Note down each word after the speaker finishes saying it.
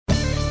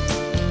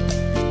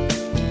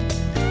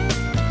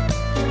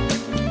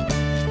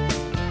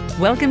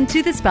Welcome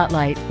to the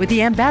Spotlight with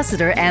the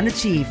Ambassador and the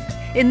Chief.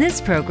 In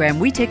this program,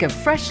 we take a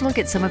fresh look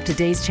at some of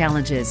today's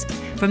challenges,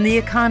 from the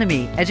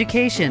economy,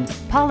 education,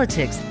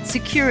 politics,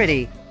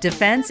 security,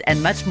 defense,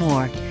 and much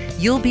more.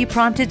 You'll be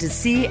prompted to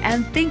see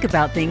and think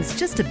about things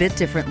just a bit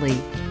differently.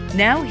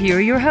 Now, here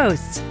are your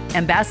hosts,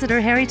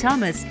 Ambassador Harry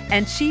Thomas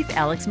and Chief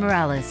Alex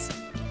Morales.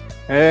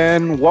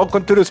 And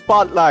welcome to the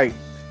Spotlight.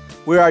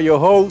 We are your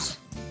hosts,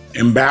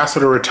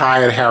 Ambassador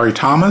Retired Harry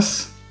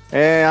Thomas.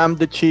 And I'm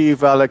the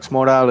Chief Alex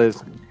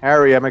Morales.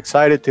 Harry, I'm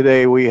excited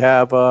today. We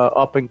have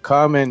up and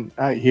coming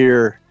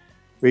here.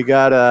 We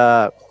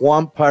got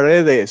Juan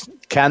Paredes,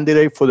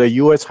 candidate for the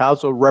U.S.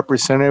 House of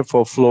Representatives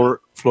for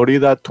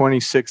Florida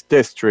 26th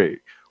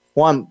District.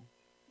 Juan,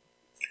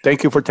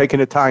 thank you for taking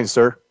the time,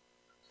 sir.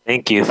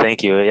 Thank you.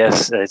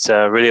 Yes, it's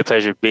really a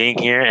pleasure being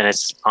here, and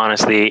it's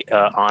honestly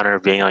an honor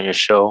being on your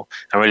show.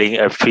 I really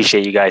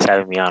appreciate you guys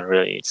having me on.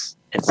 Really, it's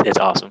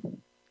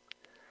awesome.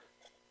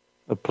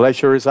 The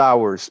pleasure is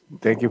ours.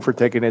 Thank you for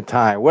taking the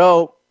time.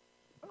 Well,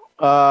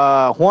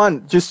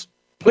 Juan, just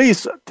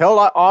please tell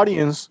our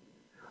audience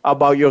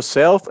about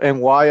yourself and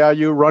why are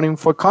you running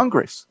for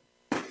Congress?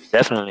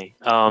 Definitely.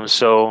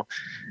 So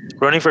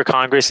running for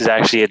Congress is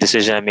actually a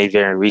decision I made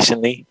very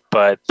recently,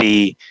 but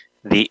the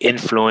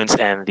influence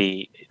and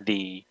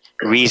the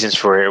reasons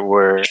for it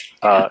were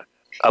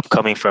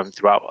upcoming from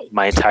throughout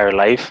my entire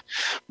life.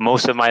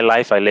 Most of my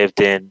life, I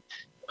lived in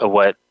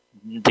what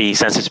the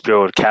Census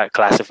Bureau would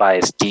classify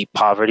as deep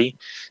poverty.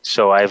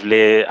 So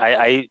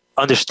I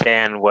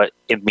understand what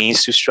it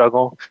means to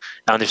struggle.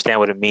 I understand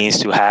what it means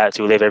to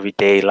live every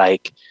day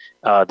like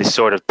this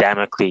sort of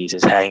Damocles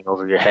is hanging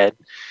over your head.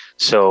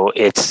 So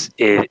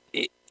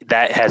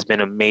that has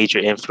been a major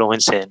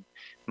influence in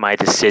my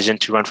decision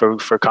to run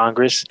for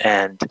Congress,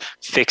 and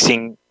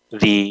fixing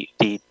the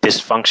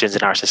dysfunctions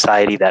in our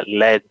society that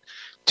led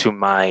to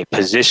my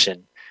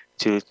position,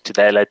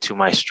 that led to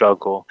my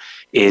struggle,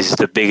 is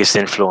the biggest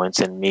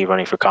influence in me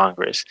running for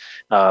Congress.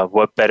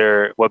 What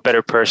better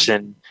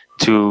person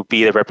to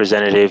be the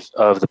representative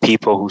of the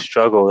people who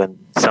struggle than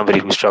somebody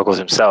who struggles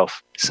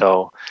himself?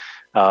 So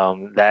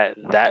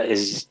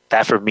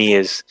that for me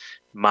is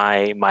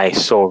my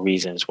sole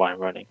reasons why I'm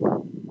running.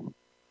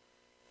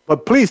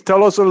 But please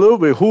tell us a little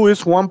bit. Who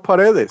is Juan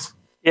Paredes?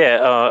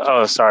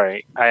 Yeah.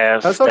 Sorry.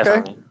 That's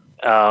okay.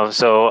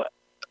 So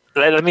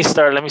let me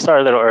start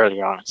a little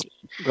earlier, honestly.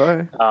 Go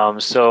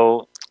ahead.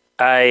 So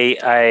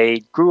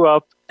I grew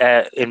up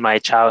in my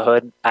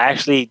childhood. I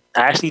actually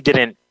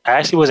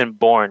wasn't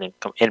born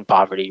in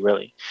poverty,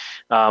 really.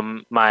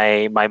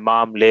 My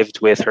mom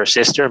lived with her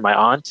sister, my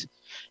aunt,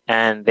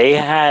 and they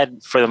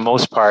had, for the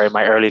most part, in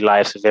my early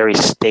life, a very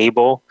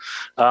stable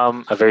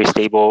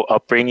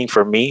upbringing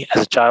for me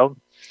as a child.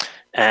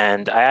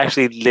 And I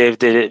actually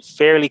lived it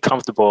fairly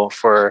comfortable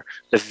for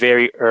the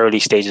very early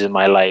stages of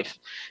my life,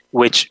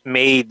 which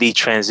made the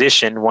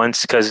transition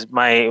because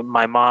my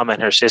mom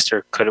and her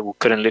sister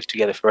couldn't live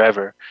together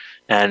forever.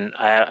 And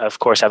I, of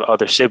course, have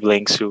other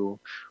siblings who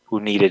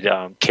needed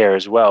care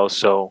as well.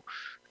 So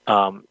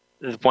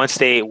once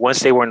they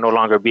were no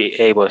longer be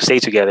able to stay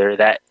together,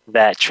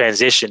 that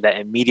transition, that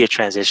immediate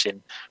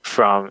transition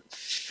from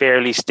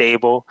fairly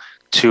stable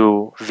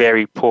to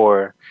very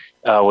poor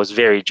was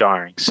very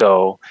jarring.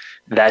 So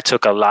that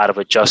took a lot of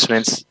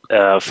adjustments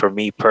for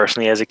me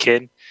personally as a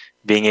kid,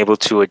 being able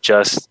to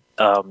adjust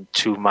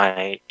to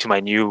my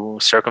new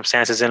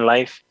circumstances in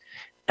life.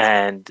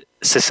 And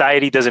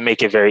society doesn't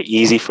make it very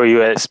easy for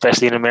you,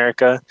 especially in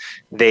America.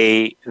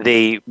 They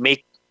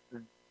make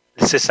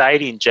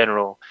society in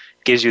general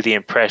gives you the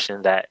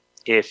impression that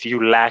if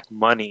you lack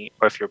money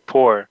or if you're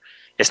poor,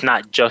 it's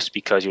not just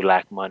because you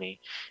lack money.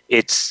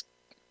 It's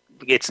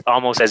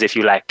almost as if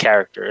you lack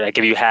character. Like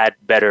if you had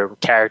better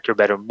character,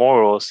 better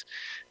morals,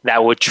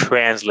 that would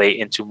translate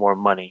into more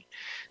money.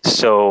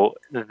 So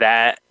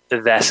that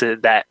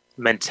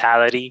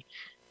mentality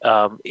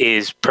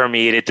is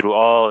permeated through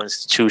all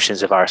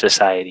institutions of our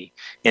society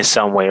in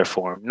some way or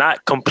form.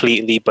 Not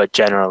completely, but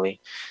generally.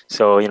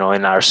 So, in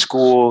our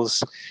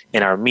schools,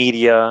 in our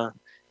media,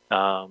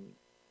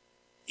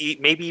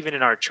 maybe even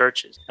in our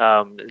churches,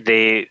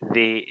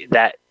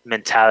 that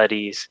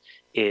mentality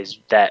is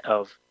that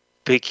of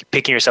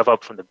picking yourself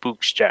up from the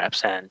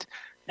bootstraps and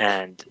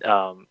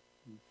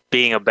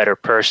being a better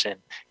person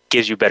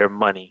gives you better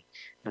money.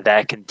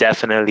 That can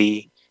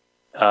definitely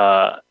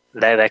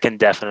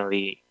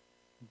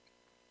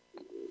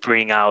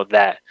bring out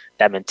that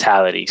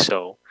mentality.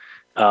 So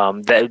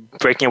that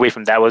breaking away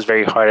from that was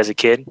very hard as a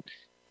kid.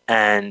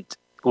 And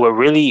what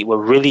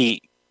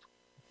really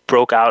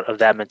broke out of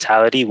that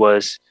mentality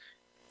was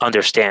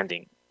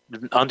understanding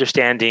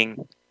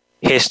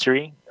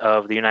history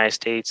of the United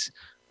States,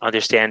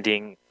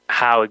 understanding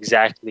how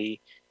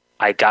exactly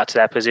I got to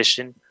that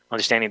position,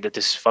 understanding the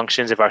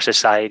dysfunctions of our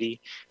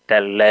society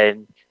that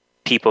led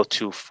people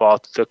to fall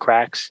through the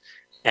cracks,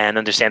 and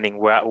understanding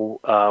where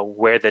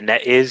the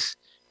net is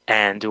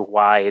and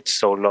why it's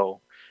so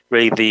low.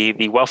 Really,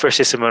 the welfare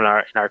system in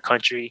our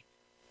country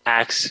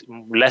acts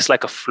less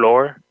like a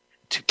floor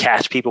to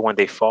catch people when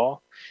they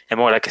fall, and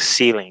more like a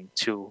ceiling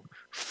to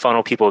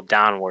funnel people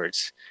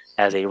downwards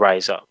as they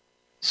rise up.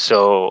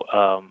 So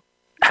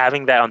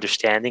having that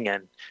understanding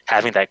and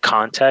having that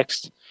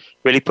context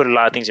really put a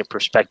lot of things in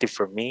perspective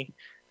for me,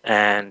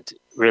 and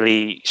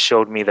really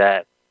showed me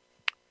that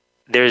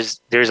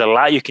there's a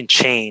lot you can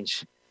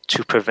change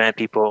to prevent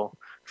people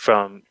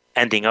from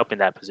ending up in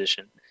that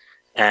position,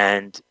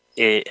 and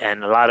a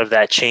lot of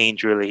that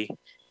change really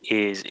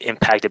is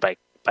impacted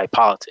by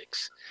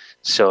politics.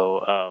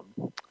 So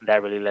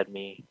that really led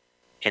me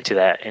into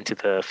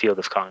the field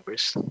of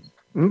Congress.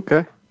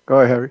 Okay, go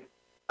ahead, Harry.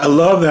 I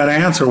love that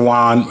answer,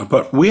 Juan,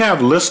 but we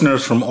have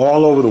listeners from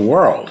all over the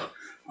world.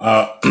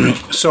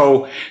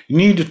 So you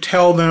need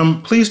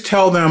to please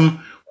tell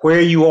them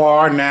where you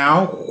are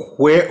now,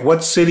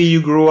 what city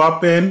you grew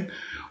up in,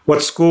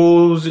 what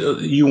schools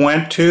you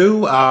went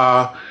to.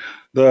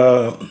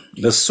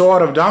 The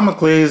sword of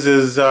Damocles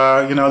is,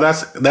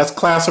 that's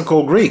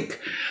classical Greek.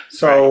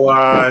 So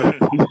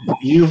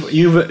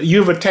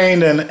you've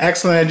attained an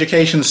excellent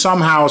education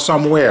somehow,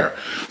 somewhere.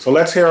 So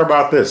let's hear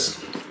about this.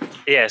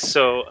 Yeah,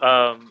 so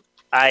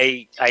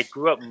I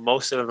grew up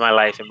most of my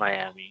life in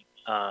Miami,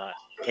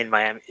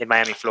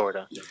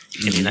 Florida,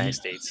 in the United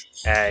States.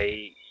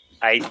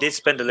 I did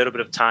spend a little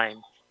bit of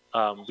time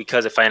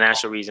because of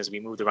financial reasons. We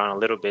moved around a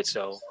little bit,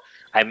 so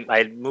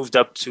I moved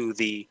up to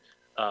the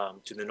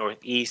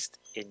Northeast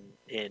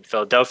in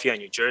Philadelphia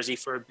and New Jersey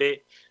for a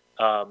bit,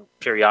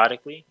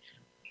 periodically.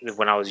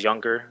 When I was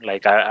younger,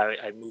 like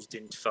I moved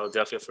into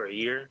Philadelphia for a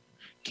year,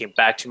 came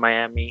back to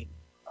Miami,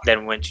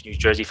 then went to New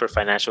Jersey for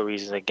financial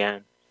reasons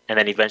again. And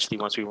then eventually,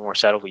 once we were more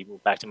settled, we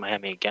moved back to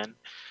Miami again.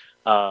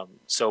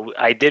 So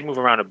I did move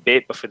around a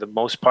bit, but for the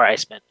most part, I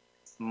spent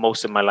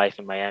most of my life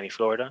in Miami,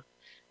 Florida.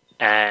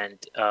 And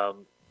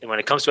when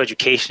it comes to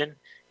education,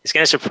 it's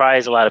going to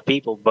surprise a lot of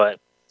people, but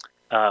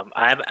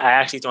I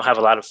actually don't have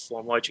a lot of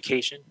formal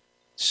education.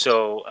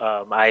 So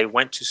I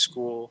went to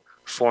school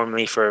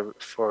formally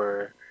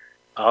for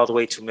all the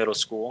way to middle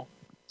school.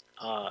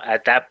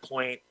 At that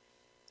point,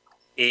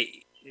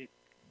 the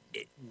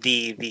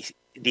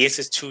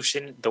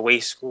institution, the way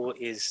school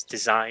is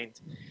designed,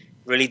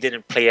 really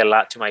didn't play a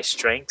lot to my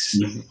strengths.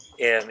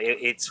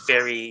 It's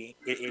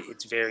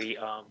very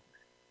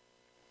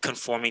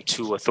conforming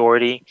to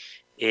authority.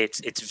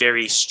 It's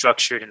very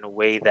structured in a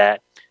way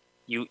that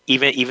you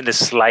even the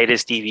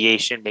slightest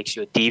deviation makes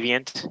you a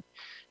deviant.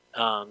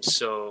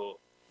 So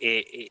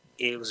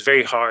it was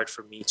very hard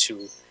for me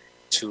to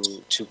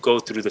go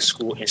through the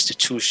school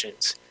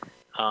institutions.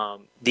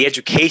 The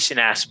education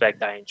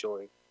aspect I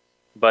enjoyed,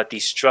 but the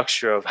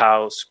structure of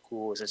how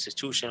school is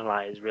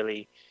institutionalized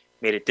really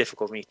made it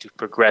difficult for me to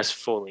progress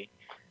fully.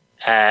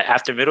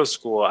 After middle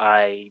school,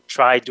 I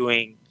tried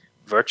doing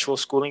virtual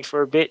schooling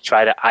for a bit,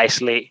 try to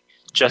isolate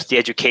just the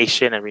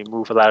education and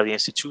remove a lot of the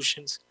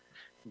institutions.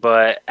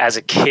 But as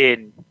a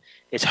kid,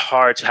 it's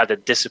hard to have the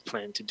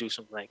discipline to do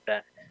something like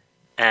that.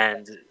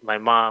 And my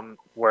mom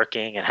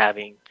working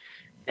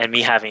and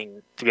me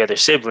having 3 other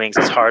siblings,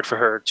 it's hard for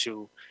her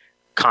to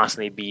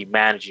constantly be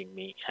managing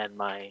me and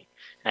my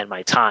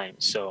time.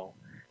 So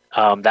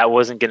that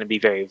wasn't going to be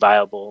very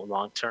viable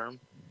long term.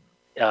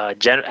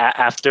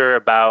 After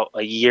about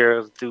a year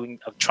of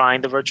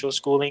trying the virtual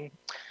schooling,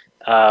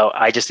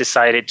 I just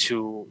decided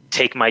to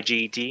take my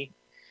GED.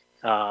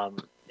 I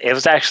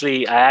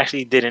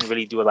actually didn't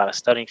really do a lot of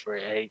studying for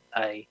it.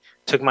 I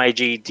took my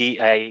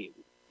GED. I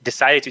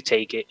decided to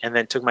take it and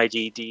then took my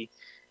GED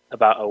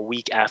about a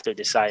week after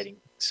deciding.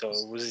 So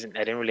I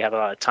didn't really have a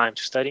lot of time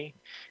to study.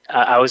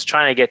 I was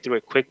trying to get through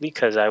it quickly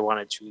because I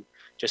wanted to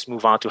just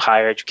move on to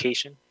higher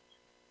education.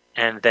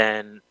 And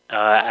then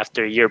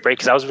after a year break,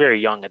 because I was very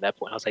young at that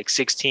point, I was like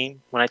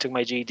 16 when I took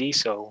my GED.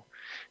 So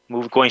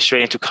going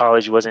straight into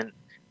college wasn't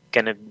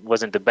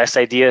the best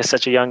idea at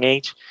such a young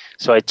age.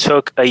 So I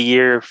took a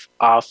year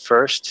off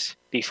first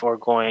before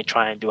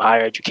trying to do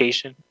higher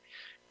education.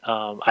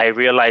 I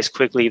realized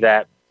quickly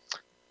that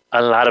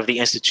a lot of the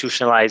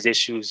institutionalized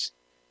issues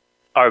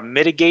are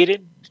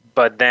mitigated,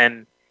 but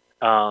then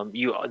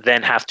you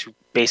then have to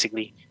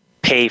basically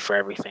pay for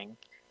everything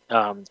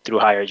through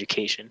higher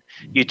education.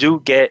 You do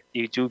get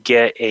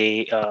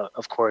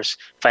of course,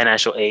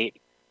 financial aid,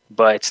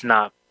 but it's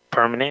not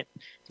permanent.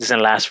 It doesn't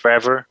last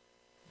forever,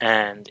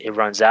 and it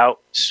runs out.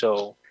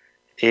 So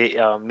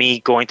me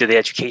going to the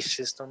education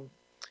system,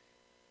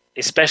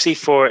 especially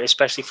for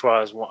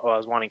what I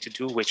was wanting to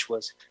do, which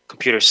was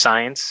computer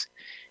science,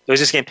 it's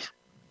just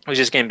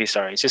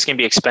gonna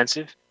be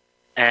expensive,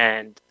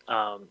 and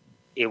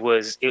it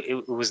was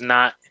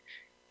not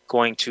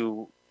going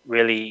to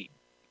really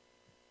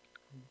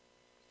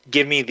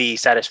give me the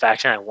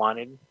satisfaction I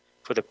wanted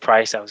for the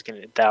price that I was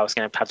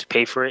gonna have to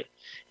pay for it,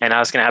 and I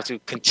was gonna have to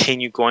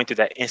continue going through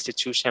that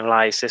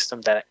institutionalized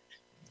system that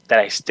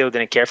I still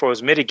didn't care for. It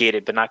was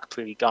mitigated but not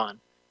completely gone.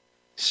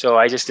 So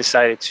I just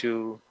decided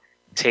to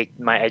take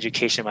my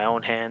education in my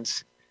own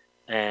hands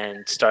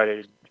and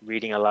started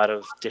reading a lot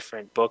of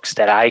different books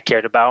that I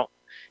cared about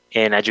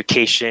in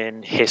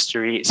education,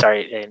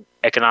 in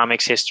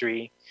economics,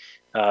 history,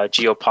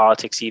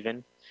 geopolitics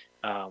even.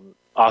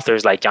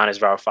 authors like Giannis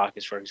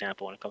Varoufakis, for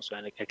example, when it comes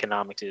to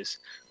economics, is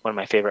one of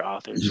my favorite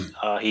authors.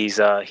 He's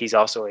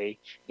also a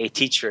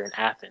teacher in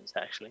Athens,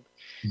 actually,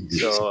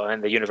 so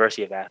in the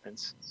University of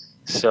Athens.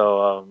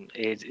 So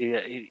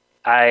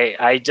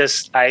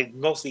I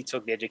mostly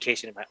took the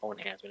education in my own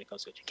hands when it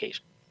comes to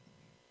education.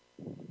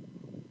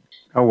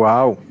 Oh,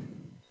 wow.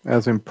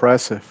 That's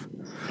impressive.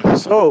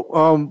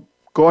 So,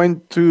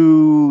 going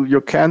to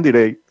your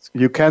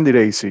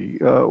candidacy,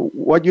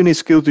 what unique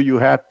skills do you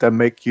have that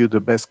make you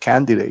the best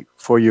candidate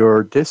for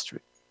your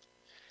district?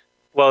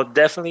 Well,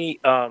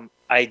 definitely,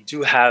 I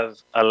do have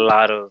a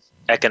lot of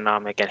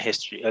economic and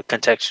history,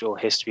 contextual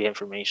history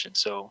information.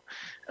 So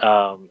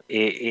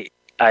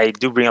I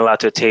do bring a lot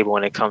to the table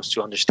when it comes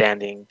to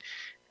understanding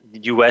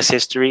U.S.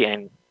 history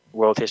and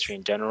world history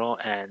in general,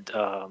 and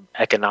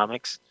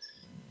economics.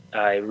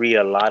 I read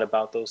a lot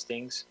about those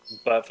things,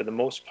 but for the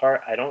most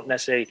part, I don't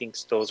necessarily think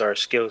those are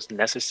skills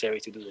necessary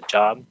to do the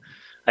job.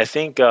 I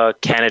think a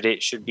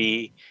candidate should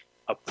be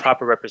a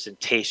proper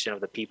representation of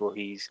the people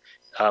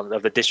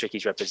of the district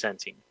he's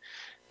representing.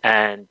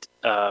 And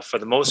for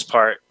the most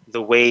part,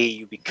 the way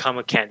you become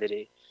a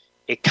candidate,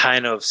 it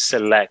kind of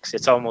selects.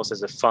 It's almost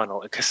as a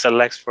funnel. It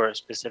selects for a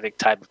specific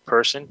type of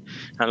person.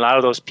 And a lot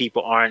of those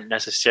people aren't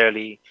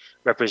necessarily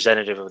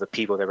representative of the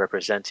people they're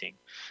representing.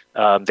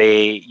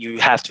 You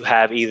have to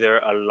have either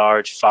a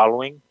large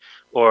following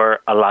or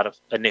a lot of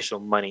initial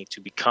money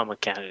to become a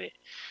candidate.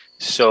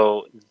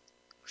 So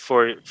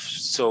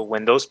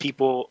when those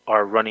people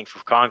are running for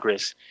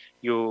Congress,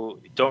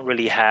 you don't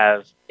really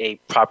have a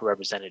proper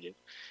representative.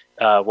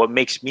 What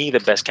makes me the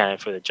best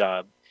candidate for the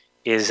job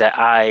is that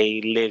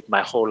I lived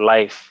my whole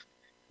life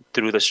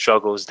through the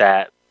struggles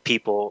that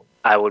people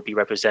I would be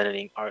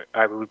representing are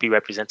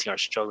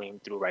struggling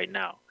through right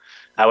now.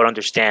 I would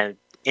understand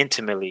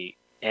intimately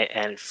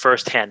and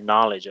firsthand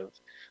knowledge of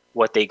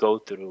what they go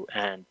through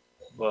and,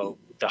 well,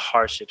 the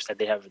hardships that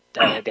they have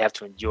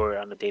to endure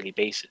on a daily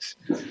basis.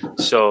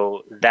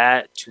 So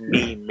that, to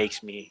me,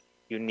 makes me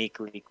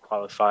uniquely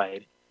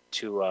qualified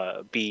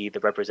to be the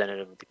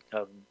representative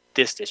of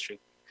this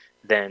district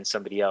than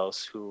somebody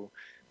else who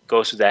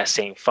goes through that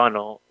same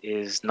funnel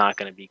is not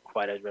going to be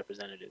quite as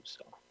representative.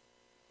 So,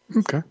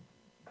 okay,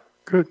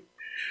 good.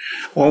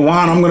 Well,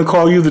 Juan, I'm going to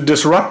call you the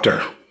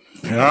disruptor.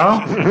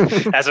 Yeah,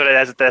 that's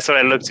what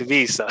I look to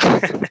be. So I'll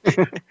take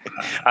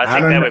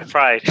that with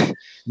pride.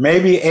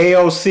 Maybe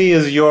AOC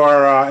is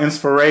your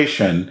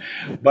inspiration,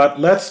 but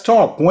let's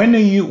talk. When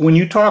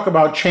you talk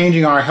about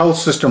changing our health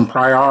system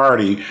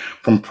priority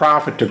from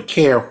profit to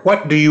care,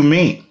 what do you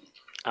mean?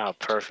 Oh,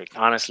 perfect.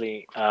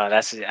 Honestly,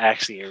 that's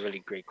actually a really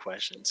great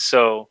question.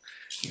 So,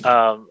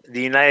 the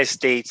United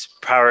States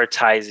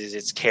prioritizes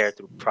its care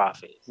through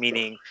profit,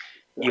 meaning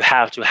you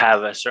have to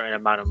have a certain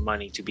amount of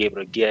money to be able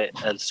to get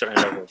a certain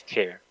level of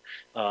care.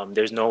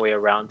 There's no way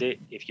around it.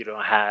 If you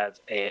don't have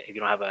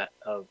a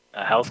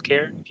health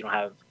care, if you don't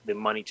have the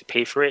money to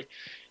pay for it,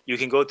 you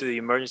can go to the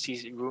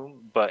emergency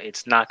room, but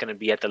it's not going to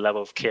be at the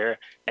level of care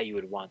that you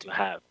would want to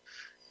have.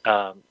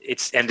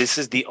 This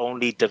is the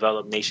only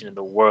developed nation in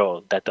the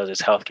world that does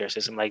its healthcare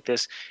system like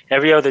this.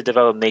 Every other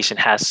developed nation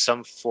has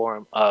some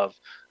form of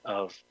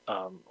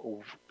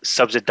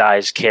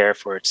subsidized care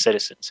for its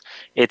citizens.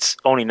 It's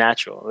only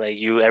natural.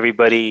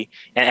 Everybody,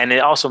 and it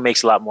also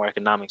makes a lot more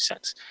economic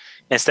sense.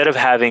 Instead of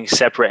having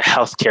separate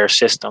healthcare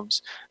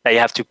systems that you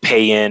have to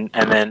pay in,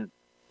 and then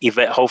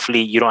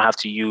hopefully you don't have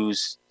to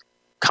use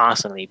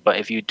constantly, but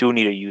if you do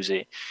need to use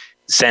it,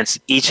 since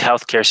each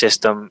healthcare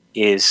system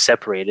is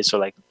separated,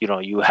 so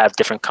you have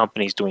different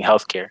companies doing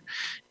healthcare,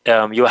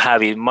 you'll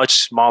have a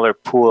much smaller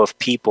pool of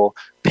people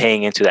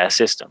paying into that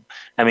system.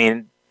 I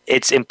mean,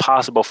 it's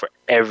impossible for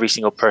every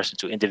single person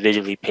to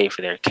individually pay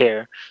for their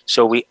care.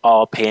 So we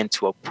all pay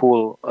into a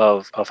pool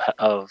of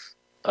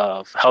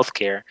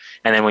healthcare,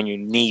 and then when you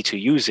need to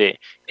use it,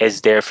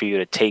 it's there for you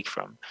to take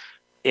from.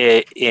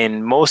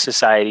 In most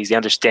societies, they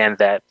understand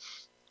that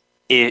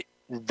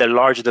the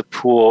larger the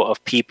pool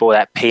of people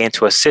that pay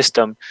into a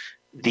system,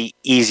 the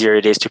easier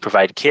it is to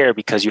provide care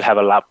because you have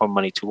a lot more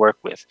money to work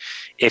with.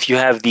 If you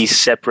have these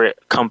separate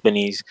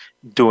companies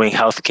doing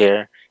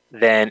healthcare,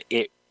 then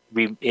it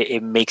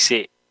makes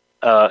the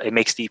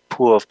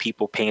pool of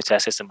people paying into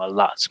that system a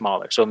lot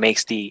smaller. So it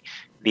makes the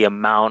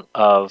amount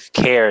of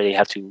care they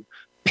have to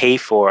pay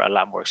for a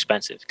lot more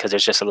expensive because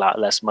there's just a lot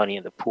less money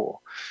in the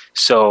pool.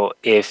 So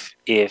if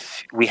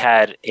we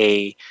had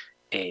a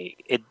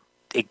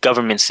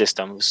government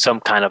system, some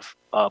kind of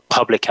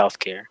public health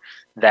care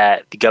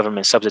that the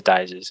government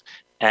subsidizes,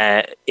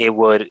 it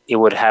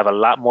would have a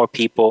lot more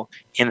people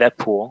in that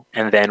pool,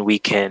 and then we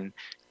can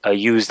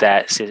use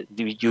that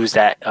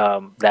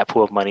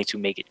pool of money to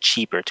make it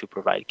cheaper to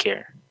provide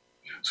care.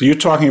 So you're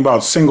talking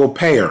about single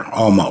payer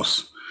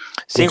almost.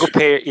 Single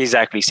payer,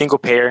 exactly. Single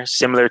payer,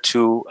 similar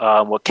to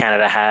what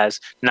Canada has.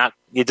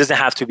 It doesn't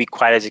have to be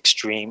quite as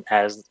extreme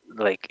as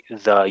like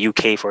the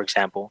UK, for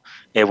example,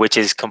 which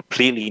is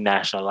completely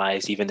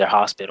nationalized, even their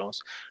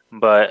hospitals.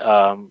 But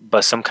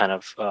some kind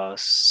of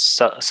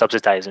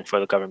subsidizing for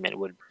the government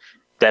would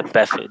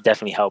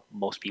definitely help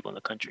most people in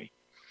the country.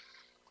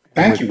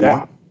 Thank you,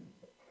 Juan.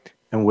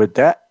 And with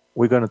that,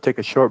 we're going to take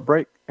a short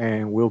break,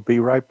 and we'll be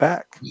right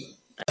back.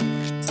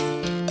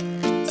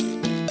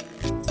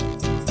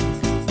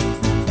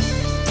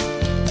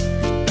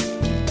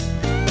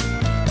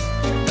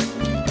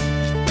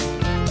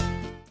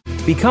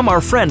 Become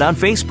our friend on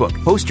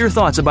Facebook. Post your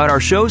thoughts about our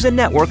shows and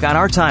network on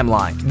our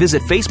timeline.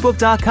 Visit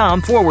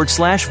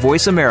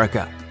facebook.com/Voice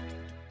America.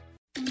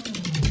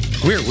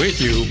 We're with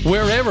you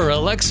wherever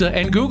Alexa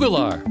and Google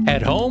are.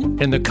 At home,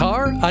 in the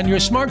car, on your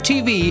smart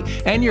TV,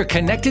 and your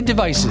connected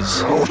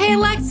devices. Hey,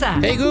 Alexa.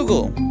 Hey,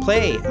 Google.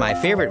 Play my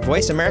favorite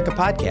Voice America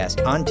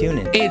podcast on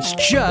TuneIn. It's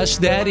just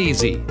that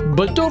easy.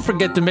 But don't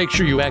forget to make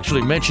sure you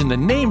actually mention the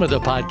name of the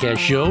podcast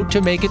show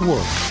to make it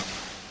work.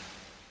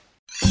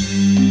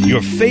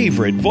 Your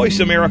favorite Voice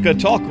America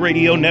Talk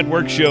Radio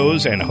Network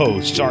shows and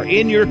hosts are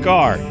in your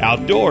car,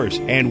 outdoors,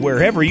 and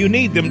wherever you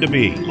need them to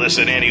be.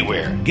 Listen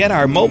anywhere. Get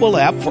our mobile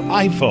app for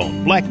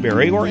iPhone,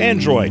 BlackBerry, or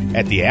Android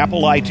at the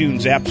Apple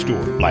iTunes App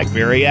Store,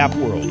 BlackBerry App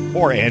World,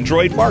 or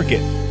Android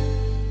Market.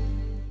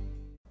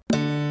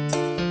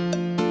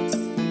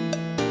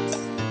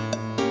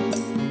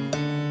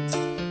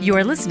 You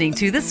are listening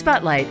to The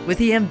Spotlight with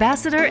the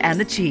Ambassador and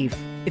the Chief.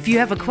 If you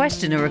have a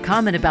question or a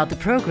comment about the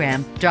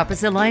program, drop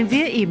us a line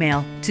via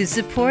email to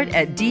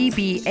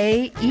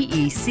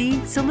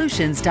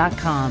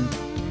support@dbaeecsolutions.com.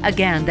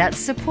 Again, that's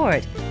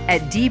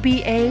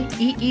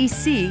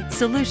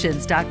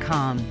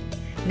support@dbaeecsolutions.com.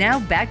 Now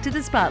back to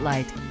the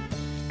Spotlight.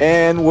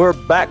 And we're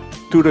back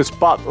to the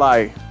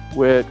Spotlight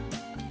with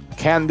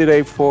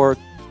candidate for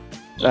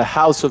the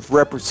House of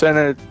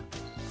Representatives,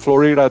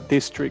 Florida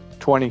District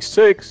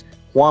 26,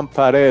 Juan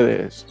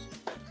Paredes.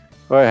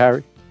 Go ahead,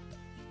 Harry.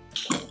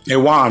 Hey,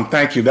 Juan,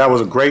 thank you. That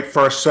was a great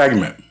first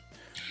segment.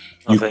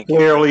 You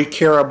clearly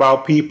care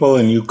about people,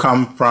 and you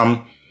come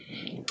from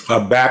a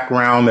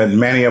background that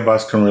many of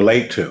us can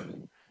relate to.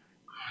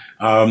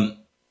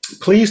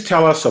 Please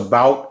tell us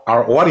about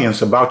our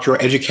audience, about your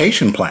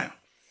education plan.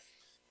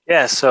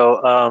 Yeah,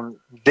 so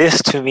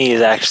this to me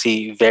is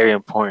actually very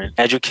important.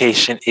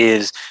 Education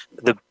is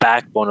the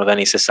backbone of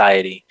any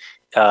society.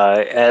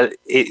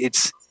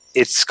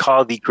 It's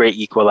called the great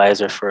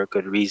equalizer for a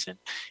good reason.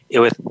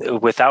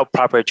 Without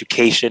proper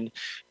education,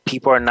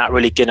 people are not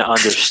really going to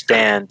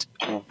understand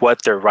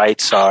what their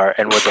rights are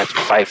and what they have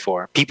to fight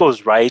for.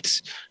 People's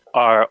rights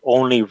are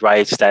only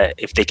rights that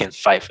if they can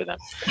fight for them.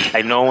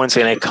 Like, no one's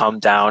going to come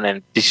down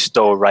and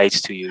bestow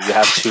rights to you. You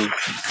have to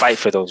fight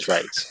for those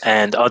rights.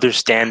 And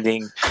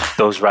understanding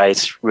those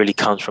rights really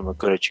comes from a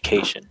good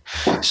education.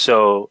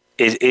 So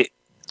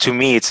to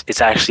me,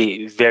 it's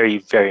actually very,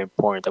 very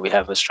important that we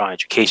have a strong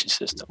education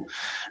system.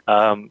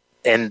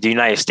 In the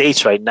United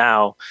States right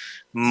now,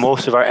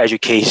 most of our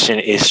education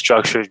is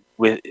structured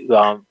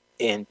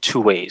in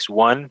two ways.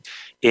 One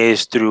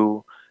is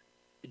through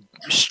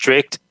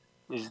strict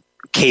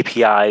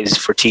KPIs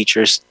for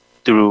teachers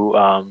through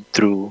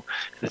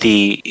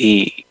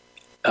the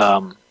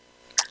I'm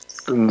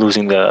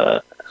losing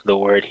the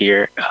word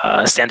here,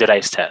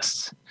 standardized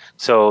tests.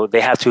 So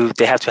they have to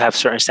have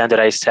certain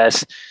standardized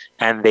tests,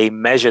 and they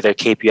measure their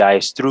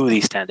KPIs through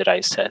these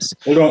standardized tests.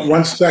 Hold on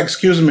one sec.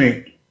 Excuse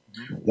me,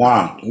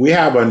 Juan. We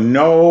have a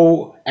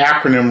no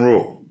acronym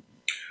rule.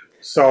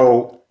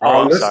 So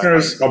our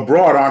listeners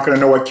abroad aren't going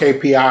to know what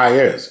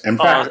KPI is. In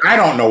fact, I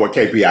don't know what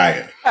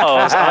KPI is.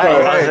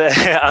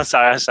 I'm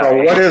sorry. So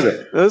what is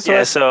it?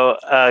 So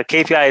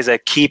KPI is a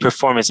key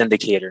performance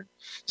indicator.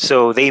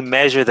 So they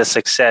measure the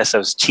success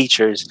of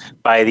teachers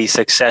by the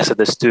success of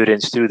the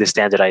students through the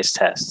standardized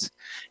tests.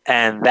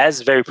 And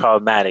that's very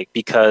problematic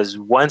because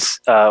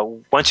once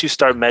you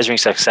start measuring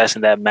success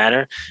in that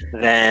manner,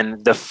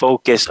 then the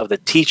focus of the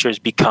teachers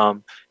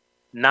become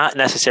not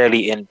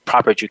necessarily in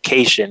proper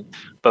education,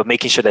 but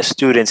making sure that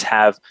students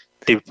have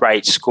the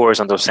right scores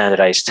on those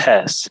standardized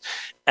tests.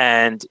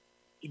 And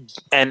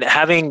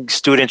having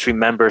students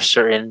remember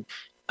certain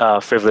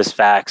frivolous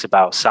facts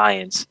about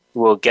science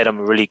will get them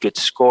a really good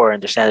score in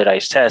their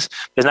standardized tests.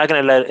 But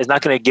it's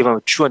not going to give them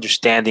a true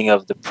understanding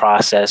of the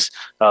process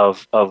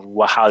of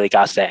how they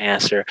got to that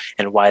answer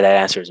and why that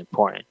answer is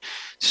important.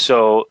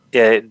 So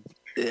that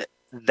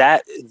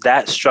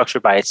structure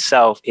by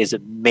itself is a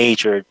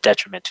major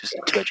detriment to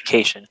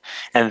education.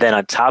 And then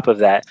on top of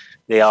that,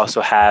 they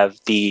also have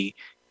the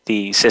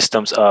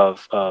systems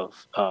of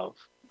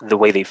the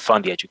way they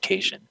fund the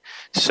education.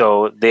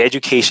 So the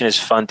education is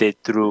funded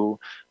through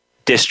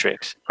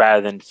districts rather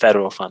than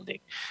federal funding.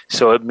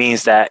 So it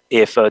means that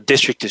if a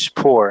district is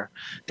poor,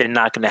 they're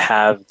not going to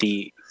have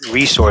the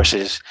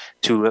resources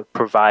to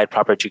provide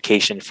proper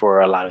education for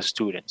a lot of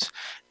students.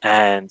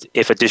 And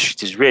if a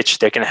district is rich,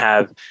 they're going to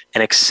have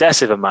an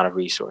excessive amount of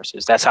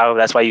resources. That's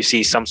why you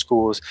see some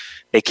schools,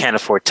 they can't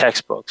afford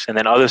textbooks. And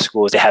then other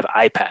schools, they have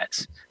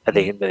iPads that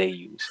they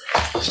use.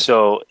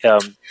 So,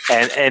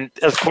 and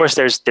of course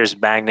there's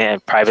magnet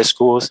and private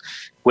schools,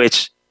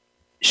 which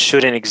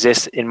shouldn't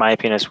exist in my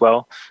opinion as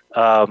well.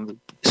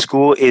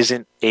 School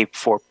isn't a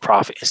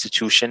for-profit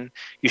institution.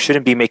 You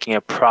shouldn't be making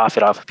a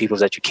profit off of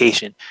people's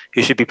education.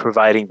 You should be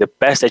providing the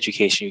best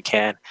education you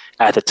can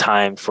at the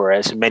time for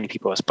as many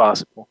people as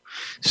possible.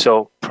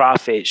 So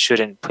profit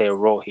shouldn't play a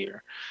role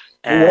here.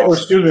 Well,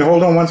 excuse me,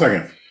 hold on one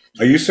second.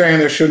 Are you saying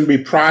there shouldn't be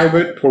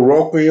private,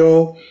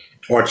 parochial,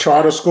 or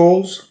charter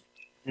schools?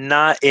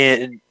 Not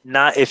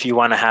if you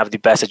want to have the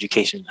best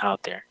education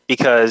out there,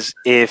 because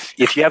if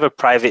you have a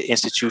private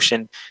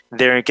institution,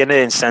 they're going to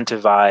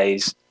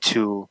incentivize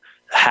to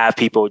have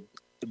people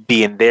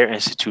be in their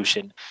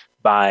institution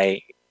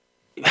by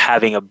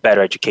having a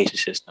better education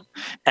system,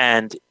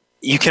 and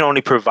you can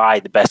only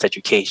provide the best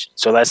education.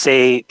 So let's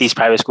say these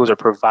private schools are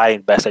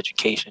providing best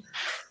education,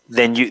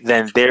 then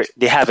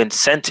they have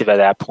incentive at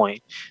that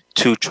point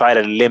to try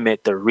to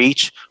limit the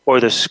reach or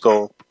the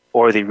scope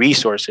or the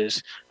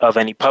resources of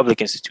any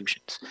public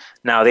institutions.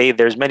 Now,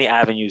 there's many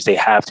avenues they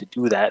have to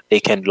do that. They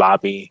can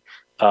lobby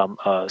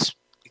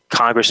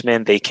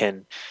congressmen. They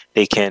can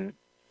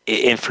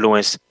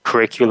influence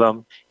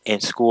curriculum in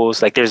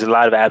schools. Like, there's a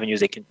lot of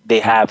avenues they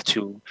have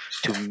to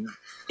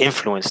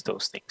influence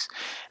those things,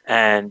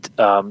 and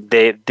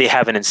they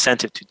have an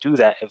incentive to do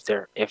that if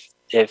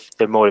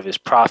their motive is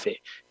profit.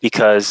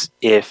 Because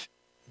if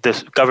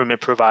the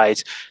government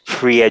provides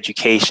free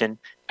education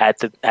at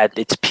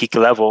its peak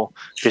level,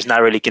 there's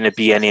not really going to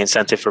be any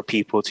incentive for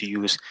people to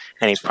use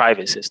any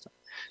private system.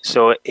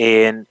 So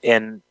in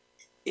the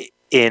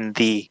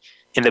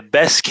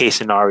best case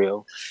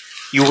scenario,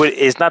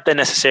 it's not that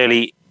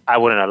necessarily I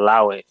wouldn't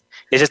allow it.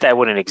 It's just that it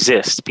wouldn't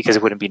exist because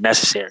it wouldn't be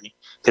necessary,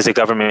 because the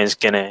government is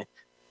going to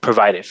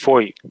provide it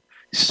for you.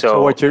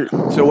 So what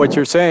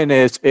you're saying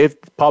is, if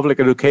public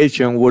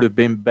education would have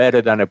been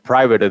better than a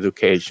private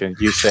education,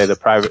 you say the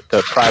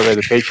private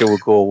education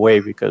would go away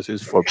because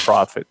it's for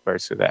profit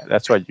versus that.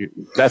 That's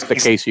the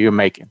case you're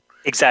making.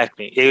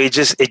 Exactly. It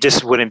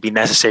just wouldn't be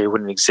necessary. It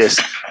wouldn't exist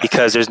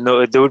because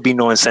there would be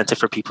no incentive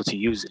for people to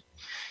use it,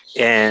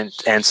 and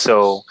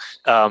so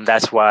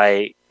that's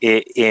why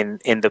in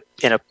a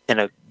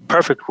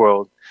perfect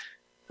world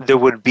there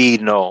would be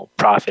no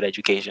profit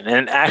education.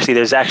 And actually,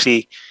 there's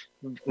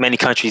many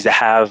countries that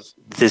have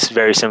this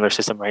very similar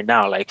system right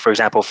now. Like, for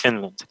example,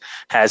 Finland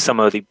has some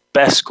of the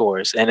best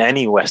scores in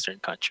any Western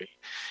country.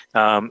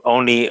 The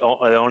only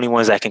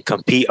ones that can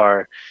compete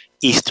are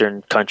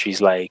Eastern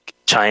countries like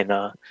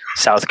China,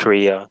 South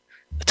Korea,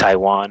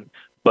 Taiwan.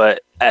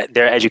 But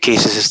their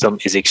education system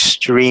is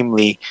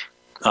extremely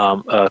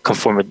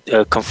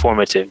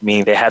conformative,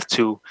 meaning they have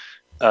to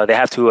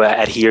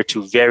adhere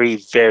to very,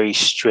 very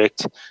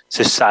strict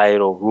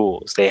societal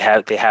rules. They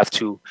have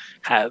to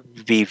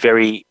be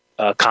very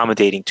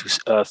accommodating to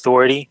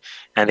authority,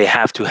 and they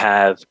have to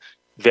have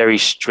very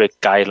strict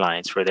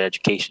guidelines for their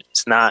education.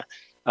 It's not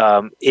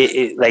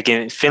like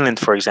in Finland,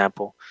 for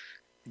example,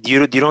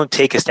 you don't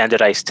take a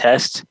standardized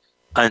test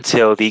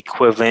until the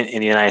equivalent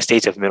in the United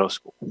States of middle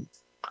school,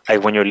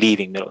 like when you're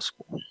leaving middle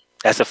school.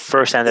 That's the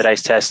first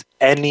standardized test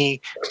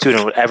any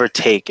student would ever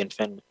take in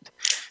Finland.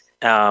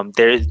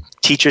 Their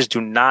teachers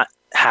do not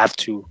have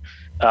to.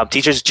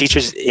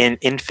 Teachers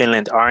in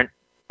Finland aren't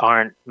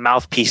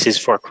mouthpieces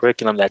for a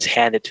curriculum that's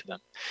handed to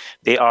them.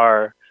 They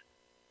are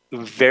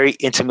very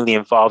intimately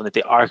involved in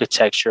the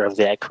architecture of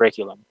that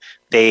curriculum.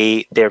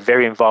 They're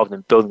very involved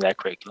in building that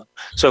curriculum.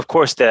 So of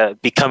course,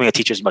 becoming a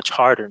teacher is much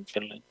harder in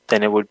Finland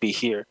than it would be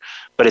here,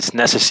 but it's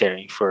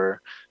necessary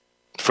for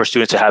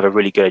students to have a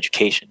really good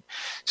education.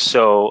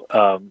 So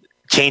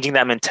changing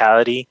that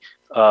mentality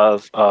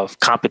of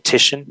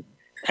competition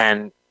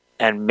and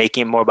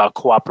making it more about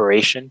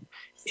cooperation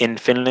in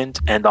Finland,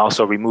 and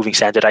also removing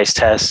standardized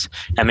tests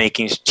and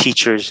making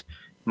teachers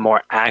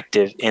more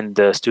active in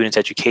the students'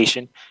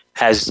 education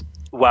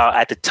while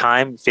at the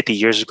time, 50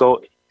 years ago,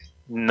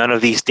 none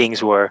of these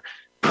things were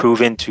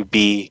proven to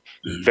be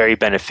very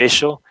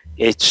beneficial.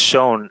 It's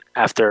shown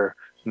after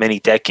many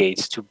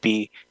decades to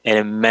be an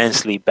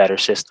immensely better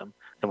system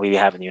than we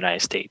have in the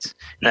United States.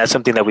 And that's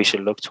something that we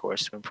should look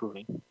towards to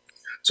improving.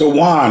 So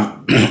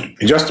Juan,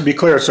 just to be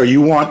clear, so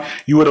you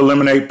would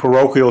eliminate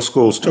parochial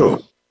schools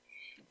too?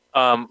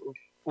 I'm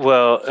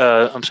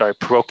sorry,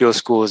 parochial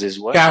schools is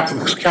what?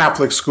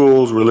 Catholic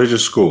schools,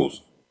 religious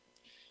schools.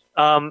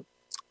 I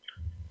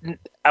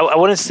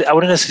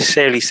wouldn't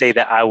necessarily say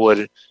that I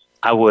would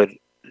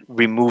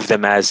remove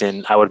them, as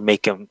in there would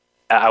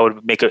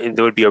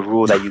be a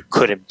rule that you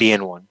couldn't be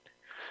in one.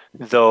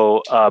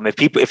 Though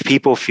if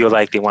people feel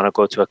like they want to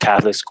go to a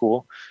Catholic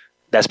school,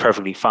 that's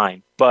perfectly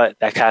fine. But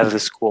that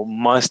Catholic school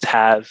must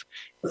have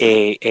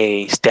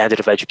a standard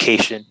of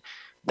education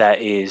that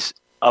is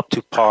up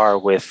to par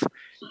with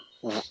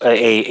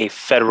a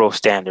federal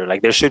standard.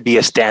 Like, there should be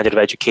a standard of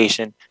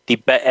education.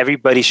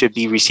 Everybody should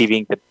be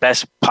receiving the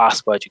best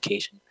possible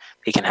education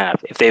they can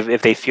have.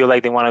 If they feel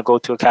like they want to go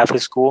to a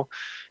Catholic school,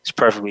 it's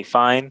perfectly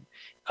fine.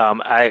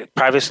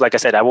 Private, like I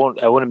said, I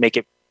wouldn't make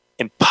it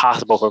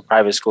impossible for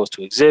private schools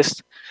to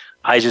exist.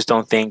 I just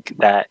don't think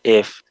that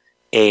if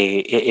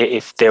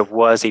there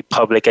was a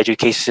public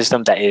education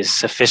system that is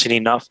sufficient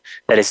enough,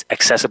 that is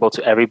accessible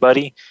to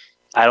everybody,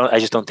 I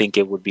just don't think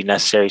it would be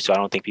necessary. So I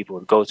don't think people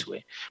would go to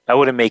it. I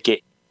wouldn't make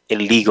it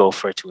illegal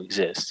for it to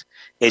exist.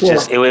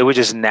 It would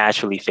just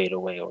naturally fade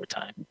away over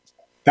time.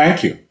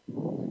 Thank you,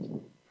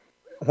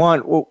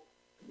 Juan.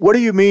 What do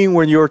you mean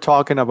when you're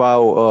talking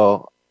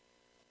about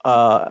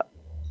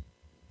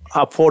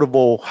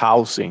affordable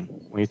housing.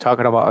 When you're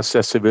talking about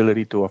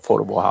accessibility to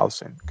affordable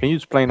housing, can you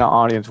explain to the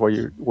audience what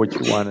you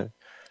want to?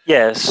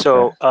 Yeah,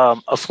 so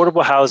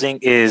affordable housing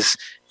is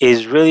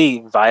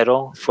really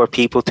vital for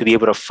people to be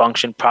able to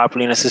function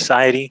properly in a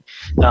society.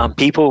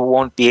 People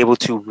won't be able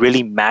to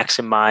really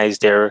maximize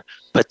their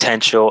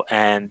potential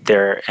and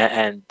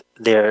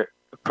their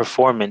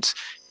performance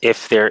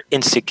if they're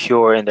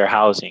insecure in their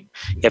housing,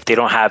 if they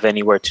don't have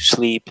anywhere to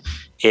sleep,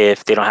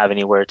 if they don't have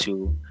anywhere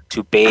to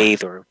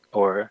bathe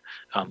or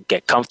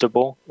get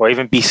comfortable or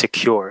even be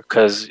secure,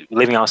 because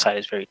living outside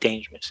is very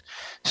dangerous.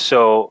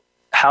 So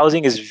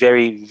housing is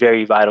very,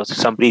 very vital to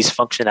somebody's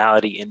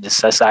functionality in the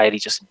society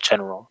just in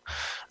general.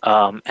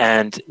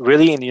 And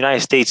really in the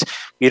United States,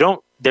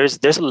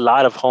 there's a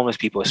lot of homeless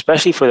people,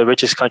 especially for the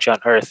richest country on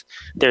earth.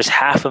 There's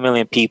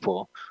 500,000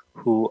 people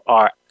who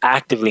are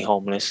actively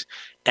homeless,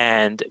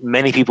 and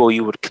many people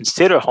you would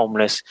consider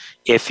homeless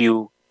if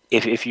you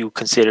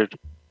considered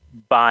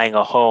buying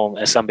a home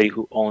as somebody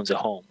who owns a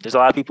home. There's a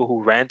lot of people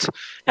who rent,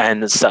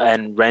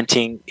 and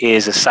renting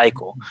is a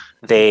cycle.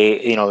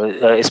 They,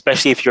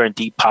 especially if you're in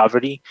deep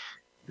poverty,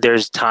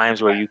 there's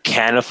times where you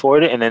can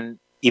afford it, and then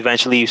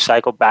eventually you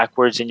cycle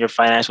backwards in your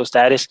financial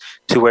status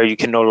to where you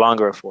can no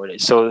longer afford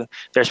it. So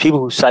there's people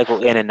who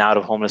cycle in and out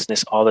of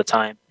homelessness all the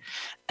time.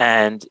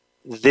 And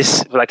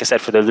this, like I said,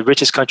 for the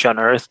richest country on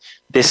earth,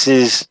 this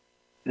is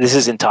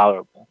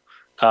intolerable.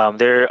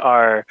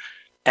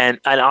 And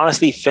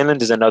honestly,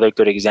 Finland is another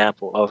good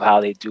example of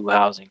how they do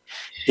housing.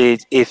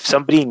 If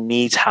somebody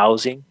needs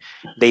housing,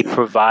 they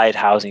provide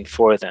housing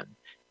for them.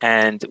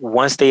 And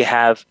once they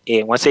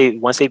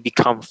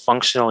become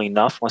functional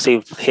enough, once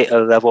they've hit a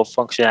level of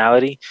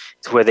functionality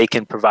to where they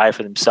can provide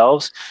for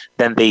themselves,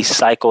 then they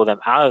cycle them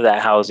out of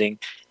that housing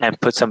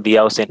and put somebody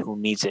else in who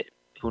needs it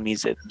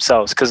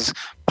themselves. Because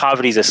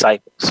poverty is a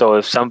cycle. So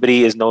if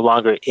somebody is no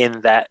longer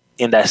in that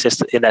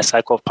system, in that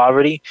cycle of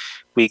poverty,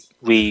 we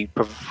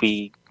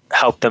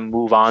help them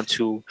move on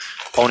to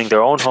owning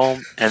their own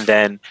home, and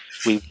then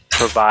we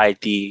provide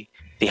the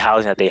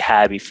housing that they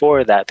had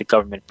before that the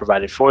government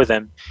provided for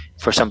them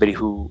for somebody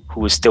who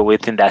is still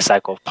within that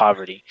cycle of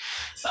poverty.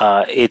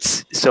 We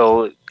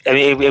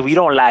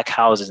don't lack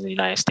houses in the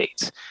United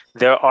States.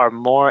 There are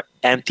more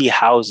empty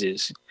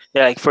houses.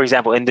 Like, for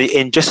example,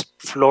 in just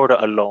Florida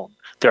alone,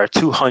 there are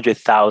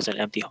 200,000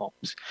 empty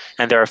homes,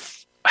 and there are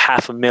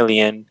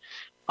 500,000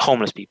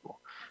 homeless people.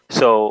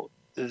 So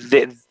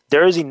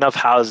there is enough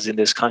houses in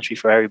this country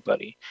for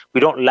everybody. We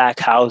don't lack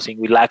housing.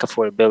 We lack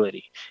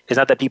affordability. It's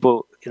not that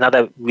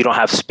we don't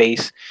have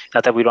space.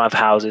 Not that we don't have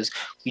houses.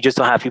 We just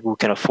don't have people who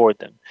can afford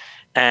them.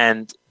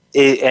 And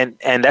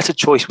that's a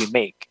choice we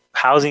make.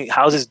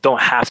 Houses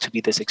don't have to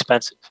be this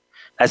expensive.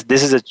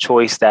 This is a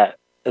choice that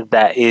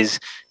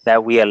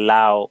we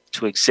allow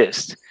to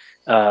exist.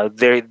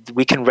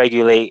 We can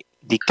regulate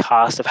the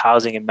cost of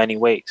housing in many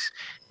ways.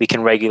 We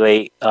can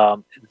regulate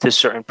the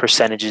certain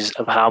percentages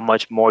of how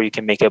much more you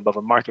can make it above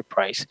a market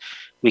price.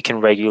 We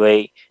can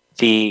regulate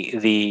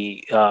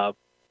the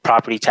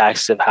property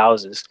taxes of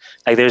houses.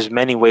 Like, there's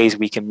many ways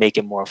we can make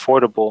it more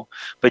affordable,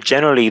 but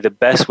generally the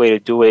best way to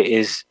do it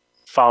is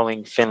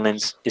following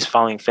Finland's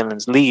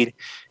lead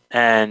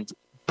and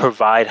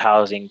provide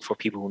housing for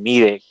people who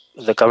need it.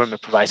 The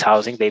government provides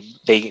housing.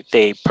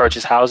 They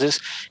purchase houses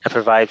and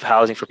provide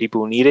housing for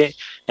people who need it.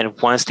 And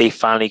once they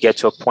finally get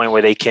to a point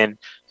where they can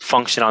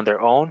function on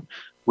their own,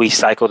 we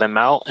cycle them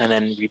out and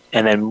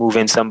then move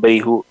in somebody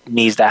who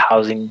needs that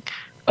housing,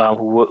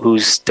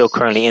 who's still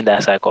currently in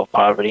that cycle of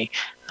poverty.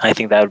 I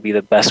think that would be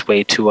the best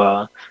way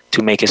to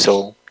make it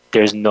so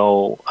there's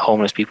no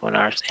homeless people in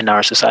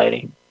our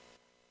society.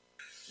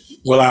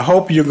 Well, I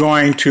hope you're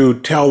going to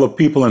tell the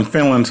people in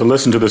Finland to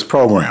listen to this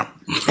program.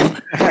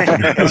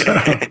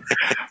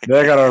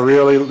 They're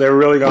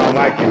really gonna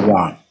like you,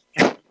 Juan.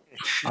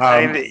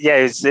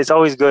 It's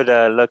always good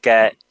to look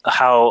at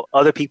how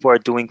other people are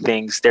doing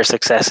things, their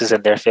successes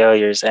and their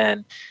failures,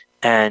 and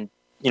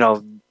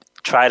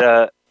try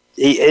to.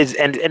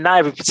 And not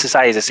every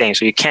society is the same,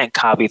 so you can't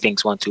copy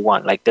things one to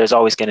one. Like, there's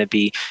always going to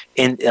be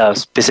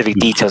specific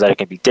details that are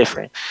going to be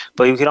different,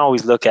 but you can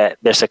always look at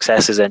their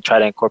successes and try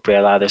to incorporate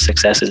a lot of their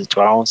successes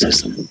into our own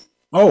system.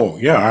 Oh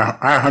yeah,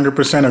 I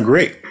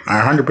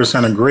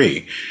 100%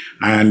 agree.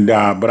 And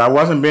but I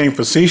wasn't being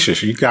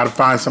facetious. You got to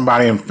find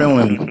somebody in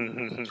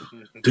Finland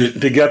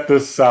to get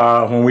this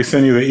when we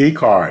send you the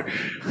e-card.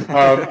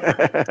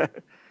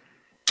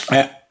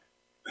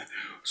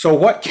 So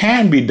what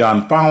can be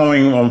done,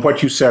 following on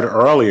what you said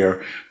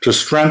earlier, to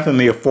strengthen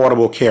the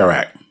Affordable Care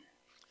Act?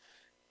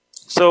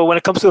 So when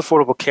it comes to the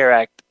Affordable Care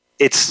Act,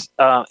 it's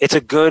a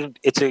good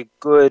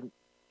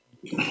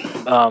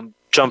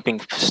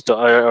jumping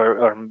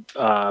or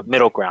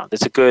middle ground.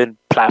 It's a good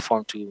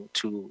platform to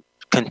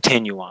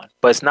continue on,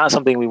 but it's not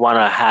something we want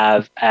to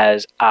have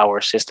as our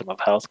system of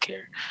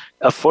healthcare.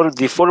 The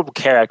Affordable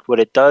Care Act,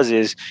 what it does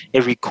is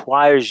it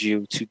requires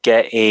you to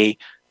get a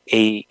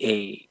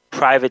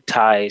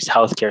privatized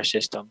healthcare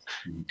system,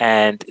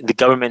 and the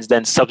government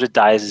then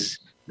subsidizes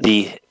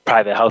the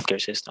private healthcare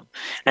system.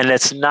 And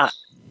it's not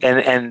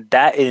and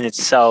that in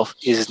itself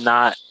is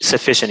not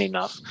sufficient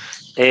enough,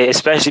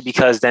 especially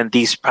because then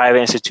these private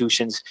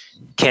institutions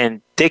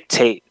can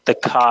dictate the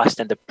cost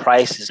and the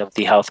prices of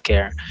the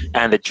healthcare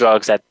and the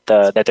drugs that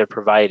they're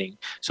providing.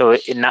 So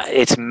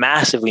it's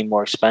massively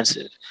more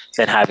expensive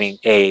than having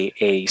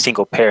a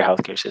single payer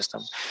healthcare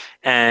system,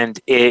 and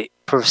it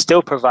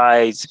still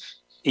provides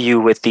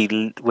you with the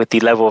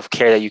level of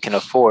care that you can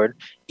afford,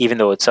 even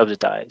though it's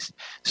subsidized.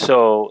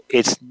 So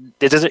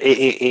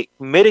it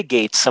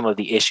mitigates some of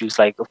the issues.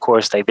 Like, of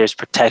course, like there's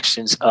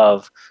protections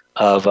of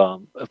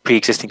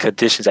pre-existing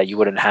conditions that you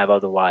wouldn't have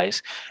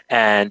otherwise,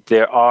 and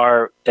there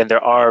are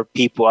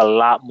people, a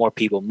lot more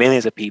people,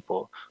 millions of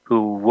people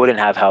who wouldn't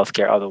have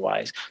healthcare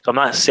otherwise. So I'm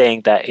not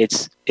saying that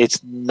it's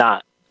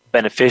not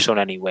beneficial in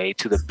any way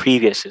to the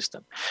previous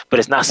system, but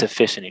it's not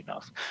sufficient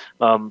enough.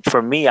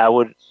 For me, I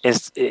would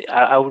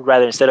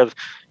rather, instead of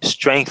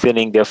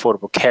strengthening the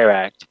Affordable Care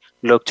Act,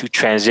 look to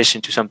transition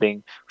to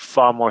something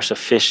far more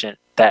sufficient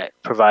that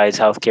provides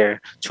healthcare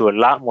to a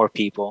lot more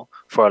people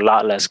for a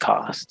lot less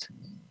cost.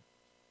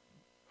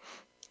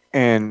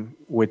 And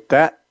with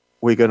that,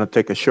 we're going to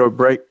take a short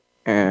break,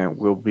 and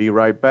we'll be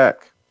right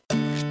back.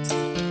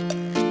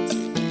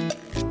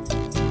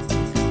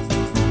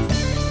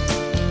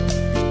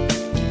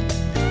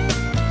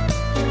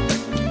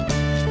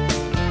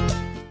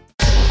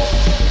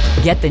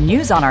 Get the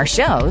news on our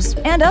shows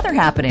and other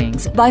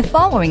happenings by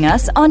following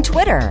us on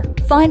Twitter.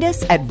 Find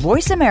us at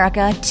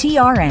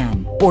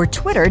VoiceAmericaTRN or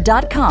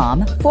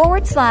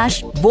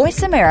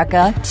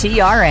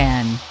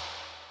twitter.com/VoiceAmericaTRN.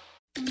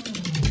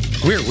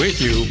 We're with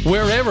you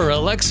wherever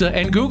Alexa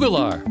and Google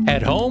are.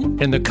 At home,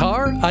 in the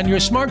car, on your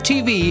smart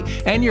TV,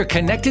 and your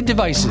connected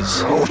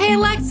devices. Hey,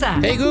 Alexa.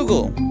 Hey,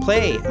 Google.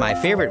 Play my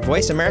favorite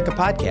Voice America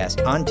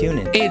podcast on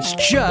TuneIn. It's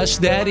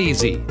just that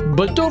easy.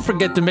 But don't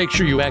forget to make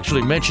sure you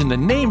actually mention the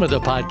name of the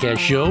podcast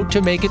show to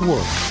make it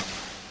work.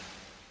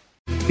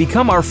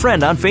 Become our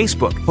friend on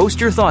Facebook. Post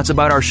your thoughts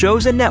about our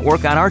shows and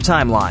network on our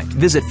timeline.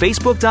 Visit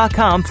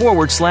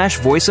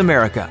Facebook.com/Voice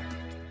America.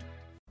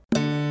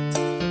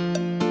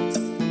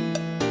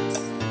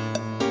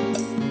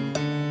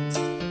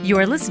 You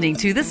are listening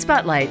to The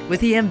Spotlight with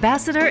the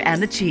Ambassador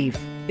and the Chief.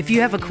 If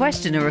you have a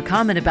question or a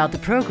comment about the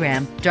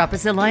program, drop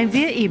us a line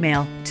via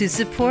email to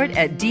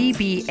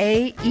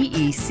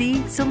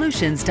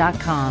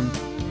support@dbaeecsolutions.com.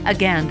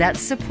 Again,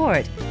 that's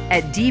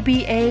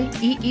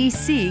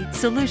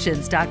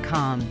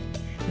support@dbaeecsolutions.com.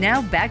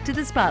 Now back to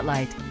The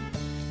Spotlight.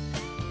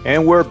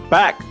 And we're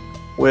back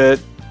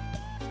with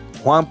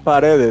Juan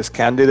Paredes,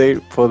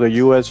 candidate for the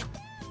U.S.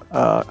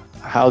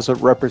 House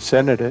of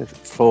Representatives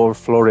for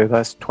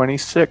Florida's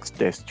 26th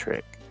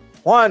district.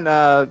 Juan,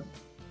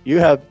 you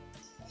have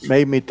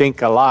made me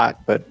think a lot,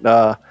 but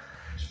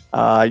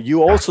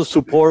you also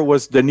support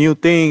what's the new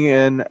thing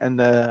in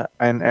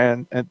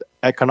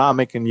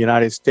economic in the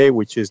United States,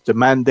 which is the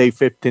mandate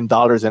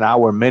 $15 an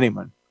hour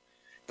minimum.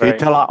 Can you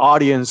tell our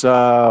audience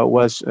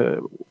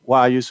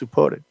why you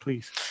support it,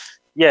 please?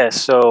 Yeah,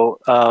 so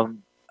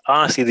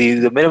honestly,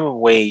 the minimum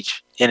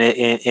wage in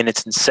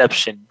its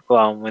inception,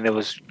 when it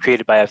was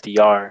created by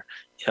FDR,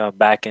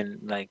 back in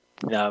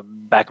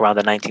back around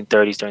the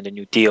 1930s during the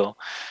New Deal,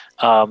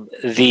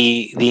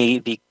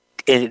 the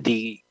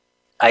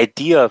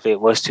idea of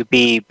it was to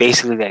be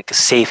basically like a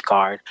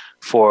safeguard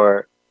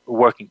for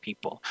working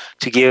people,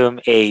 to give them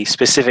a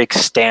specific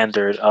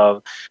standard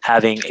of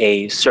having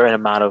a certain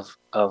amount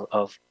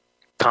of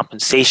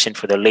compensation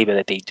for the labor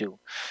that they do.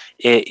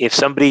 If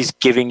somebody's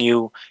giving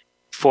you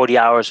 40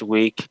 hours a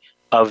week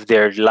of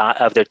their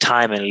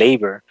time and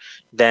labor,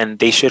 then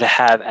they should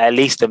have at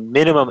least the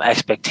minimum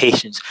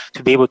expectations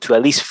to be able to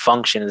at least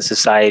function in the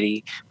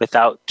society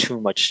without too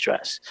much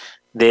stress.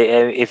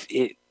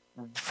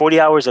 40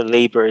 hours of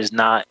labor is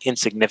not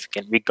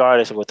insignificant,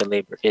 regardless of what the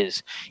labor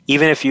is.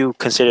 Even if you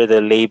consider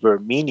the labor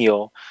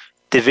menial,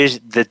 the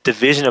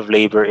division of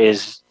labor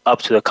is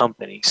up to the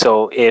company.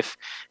 So if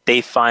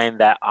they find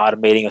that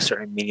automating a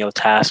certain menial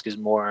task is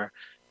more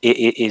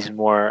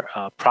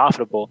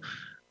profitable,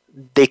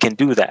 they can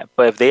do that.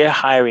 But if they are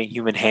hiring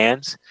human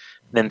hands,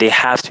 then they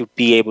have to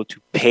be able to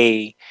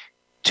pay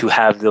to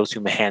have those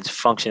human hands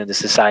function in the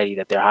society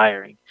that they're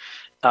hiring.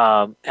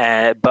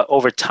 But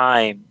over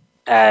time,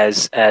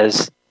 as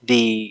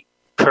the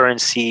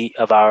currency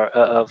of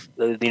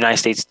the United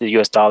States, the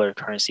U.S. dollar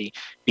currency,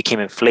 became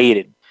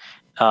inflated,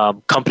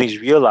 companies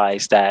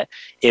realized that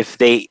if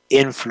they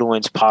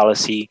influence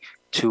policy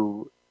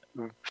to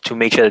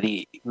make sure that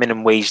the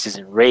minimum wage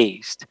isn't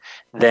raised,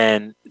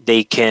 then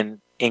they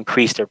can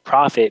increase their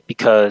profit,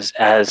 because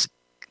as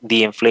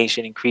the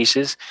inflation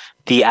increases,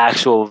 the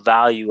actual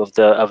value of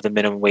the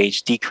minimum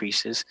wage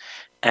decreases,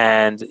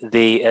 and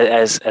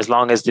as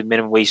long as the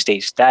minimum wage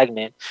stays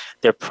stagnant,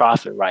 their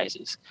profit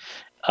rises.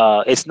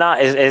 It's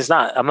not.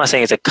 I'm not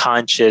saying it's a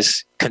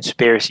conscious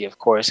conspiracy. Of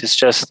course, it's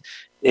just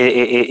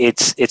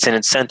it's an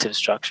incentive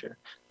structure.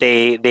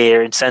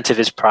 Their incentive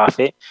is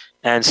profit,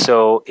 and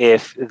so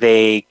if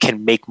they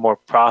can make more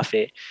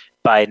profit,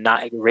 by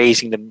not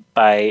raising them,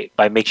 by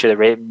make sure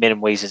the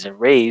minimum wage isn't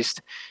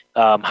raised.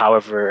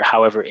 However,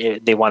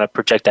 they want to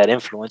project that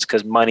influence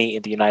because money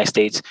in the United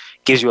States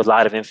gives you a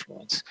lot of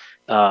influence.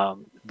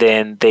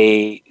 Then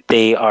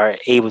they are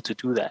able to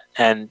do that,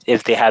 and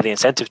if they have the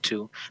incentive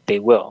to, they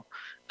will.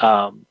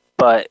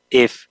 But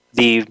if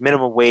the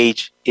minimum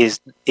wage is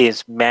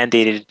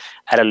mandated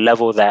at a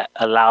level that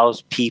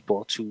allows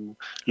people to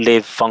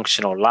live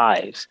functional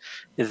lives,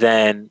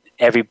 then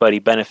everybody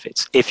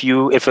benefits.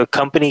 If a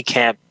company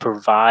can't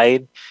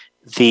provide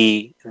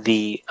the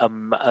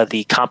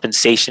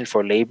compensation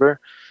for labor,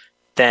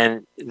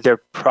 then their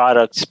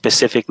product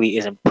specifically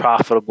isn't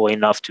profitable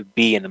enough to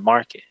be in the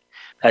market.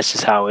 That's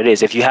just how it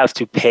is. If you have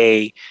to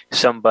pay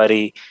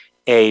somebody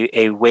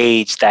a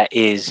wage that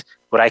is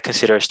what I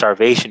consider a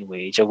starvation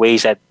wage, a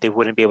wage that they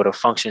wouldn't be able to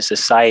function in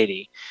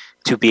society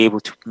to be able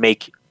to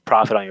make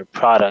profit on your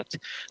product,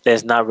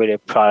 there's not really a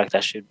product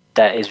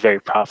that is very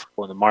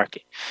profitable in the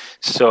market.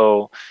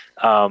 So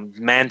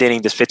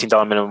mandating this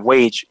 $15 minimum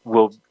wage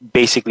will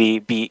basically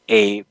be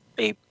a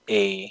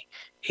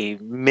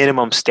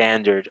minimum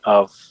standard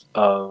of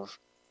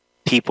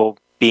people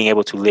being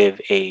able to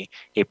live a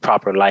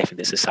proper life in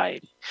this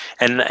society.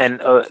 And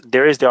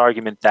there is the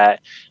argument that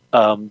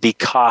the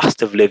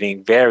cost of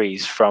living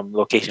varies from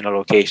location to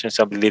location.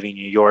 Somebody living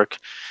in New York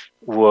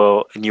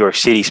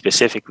City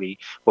specifically,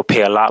 will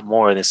pay a lot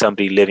more than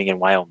somebody living in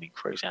Wyoming,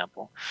 for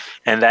example.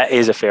 And that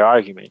is a fair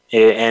argument.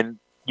 And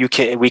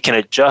we can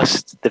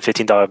adjust the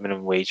 $15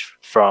 minimum wage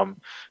from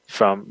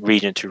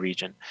region to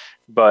region.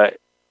 But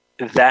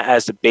that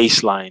as the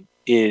baseline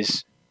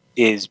is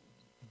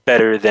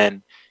better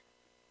than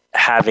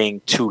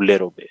having too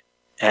little bit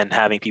and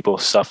having people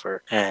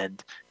suffer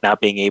and not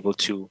being able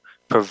to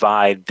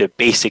provide the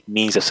basic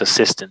means of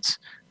subsistence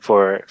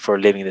for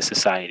living in this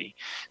society.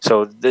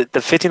 So the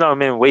 $15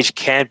 minimum wage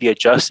can be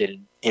adjusted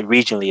in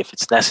regionally if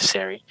it's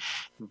necessary,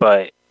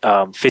 but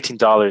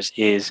 $15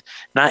 is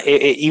not,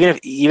 even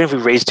if we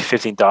raise it to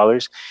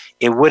 $15,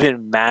 it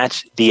wouldn't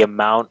match the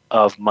amount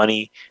of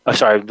money.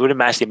 It wouldn't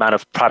match the amount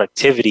of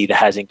productivity that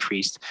has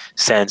increased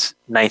since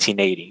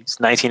 1980.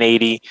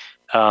 1980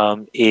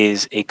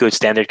 is a good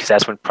standard because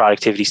that's when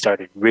productivity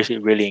started really,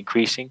 really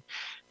increasing.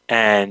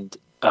 And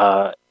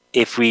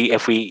if we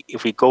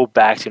go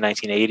back to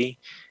 1980,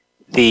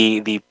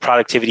 the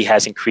productivity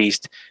has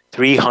increased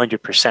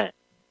 300%,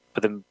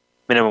 but the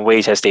minimum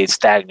wage has stayed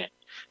stagnant.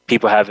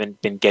 People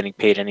haven't been getting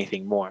paid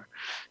anything more.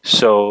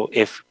 So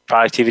if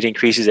productivity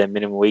increases and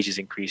minimum wages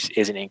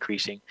isn't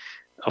increasing,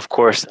 of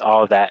course,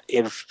 all of that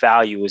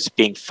value is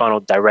being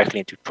funneled directly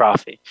into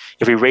profit.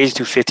 If we raise it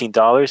to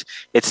 $15,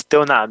 it's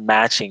still not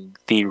matching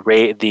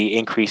the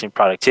increase in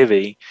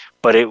productivity,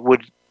 but it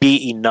would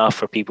be enough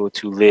for people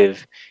to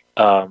live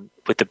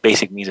with the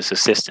basic means of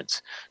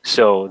subsistence.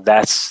 So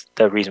that's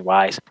the reason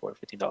why I support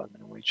 $15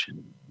 minimum wage.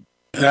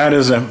 That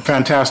is a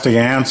fantastic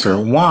answer.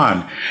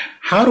 Juan,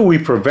 how do we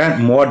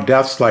prevent more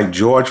deaths like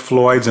George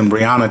Floyd's and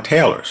Breonna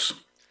Taylor's?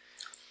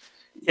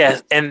 Yeah,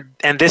 and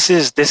this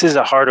is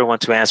a harder one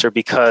to answer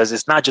because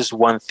it's not just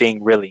one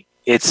thing really.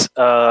 It's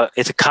a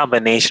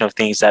combination of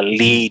things that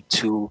lead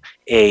to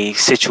a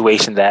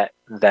situation that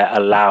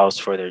allows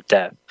for their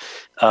death.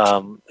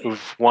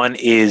 One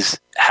is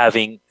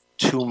having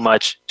too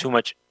much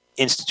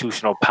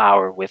institutional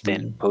power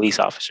within police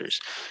officers.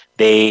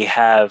 They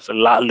have a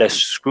lot less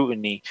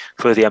scrutiny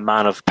for the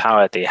amount of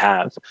power that they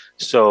have.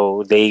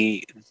 So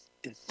they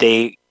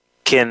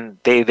can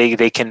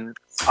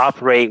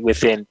operate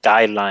within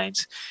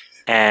guidelines,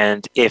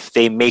 and if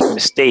they make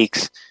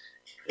mistakes,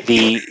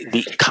 the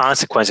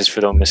consequences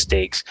for those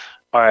mistakes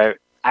are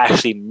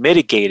actually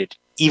mitigated,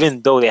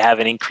 even though they have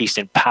an increase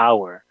in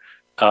power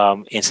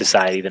in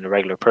society than a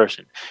regular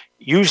person.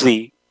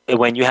 Usually,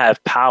 when you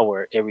have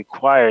power, it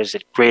requires a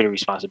greater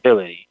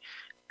responsibility,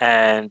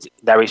 and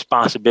that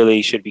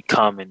responsibility should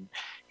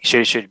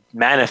should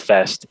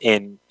manifest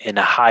in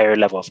a higher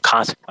level of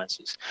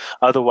consequences.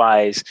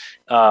 Otherwise,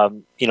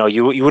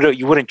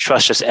 you wouldn't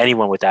trust just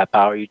anyone with that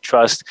power. You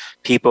trust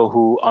people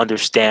who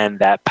understand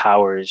that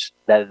powers,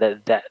 that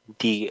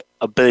the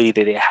ability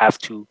that they have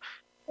to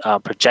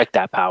project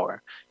that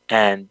power,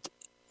 and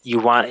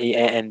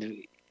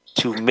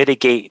to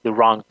mitigate the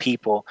wrong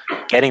people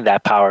getting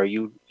that power,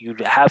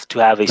 you'd have to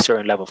have a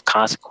certain level of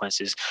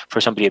consequences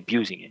for somebody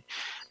abusing it.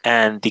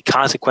 And the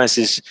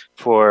consequences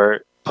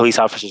for police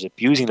officers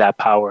abusing that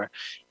power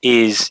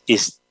is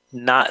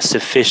not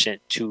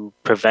sufficient to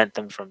prevent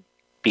them from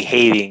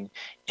behaving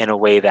in a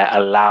way that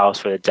allows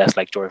for the deaths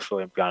like George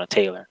Floyd and Breonna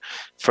Taylor.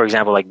 For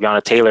example, like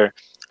Breonna Taylor,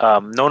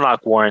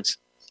 no-knock warrants.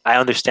 I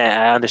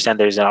understand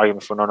there's an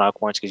argument for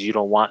no-knock warrants because you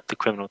don't want the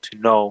criminal to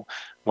know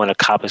when a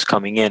cop is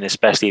coming in,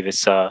 especially if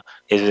it's a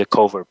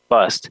covert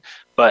bust.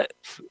 But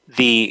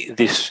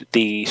the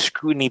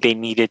scrutiny they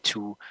needed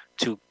to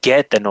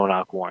get the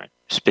no-knock warrant,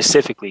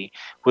 specifically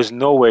was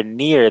nowhere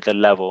near the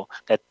level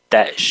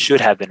that should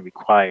have been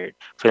required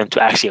for them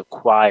to actually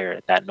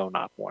acquire that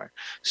no-knock warrant.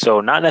 So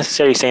not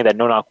necessarily saying that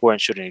no-knock warrant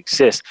shouldn't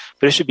exist,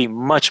 but it should be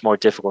much more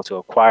difficult to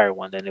acquire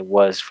one than it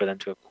was for them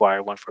to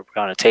acquire one for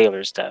Breonna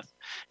Taylor's death,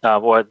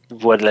 or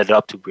what led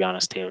up to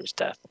Breonna Taylor's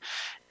death.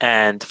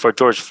 And for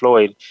George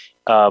Floyd,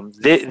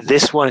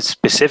 this one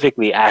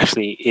specifically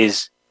actually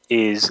is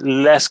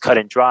less cut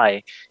and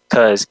dry,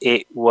 because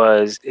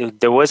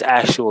there was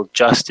actual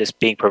justice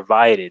being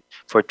provided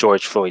for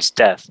George Floyd's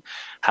death.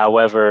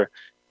 However,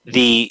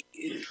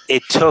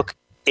 it took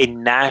a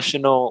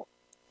national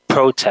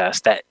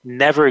protest that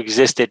never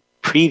existed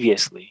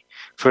previously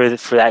for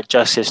that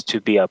justice to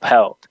be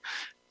upheld.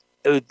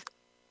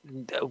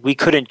 We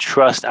couldn't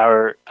trust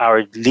our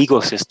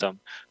legal system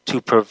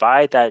to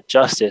provide that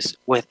justice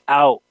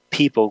without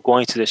people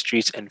going to the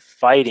streets and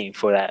fighting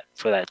for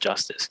that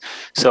justice.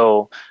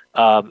 So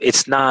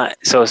it's not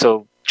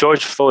so.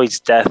 George Floyd's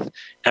death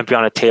and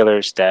Breonna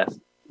Taylor's death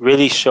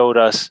really showed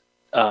us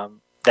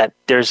that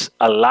there's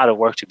a lot of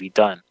work to be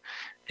done.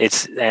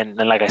 And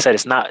like I said,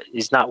 it's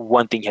not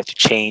one thing you have to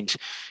change.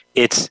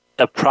 It's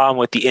a problem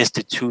with the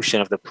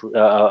institution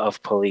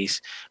of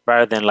police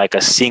rather than like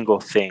a single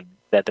thing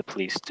that the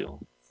police do.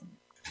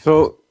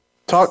 So,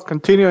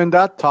 continuing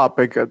that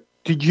topic,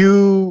 did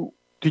you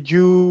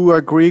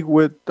agree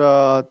with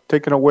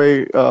taking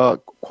away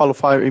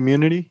qualified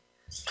immunity?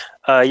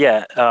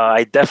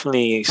 I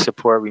definitely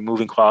support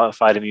removing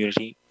qualified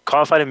immunity.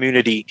 Qualified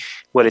immunity,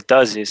 what it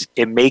does is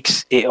it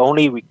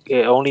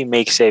only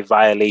makes a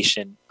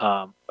violation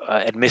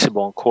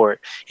admissible in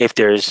court if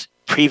there's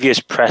previous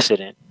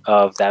precedent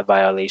of that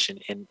violation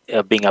in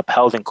being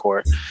upheld in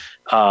court,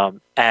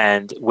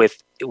 and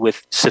with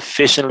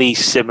sufficiently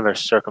similar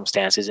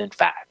circumstances and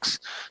facts.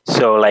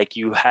 So, like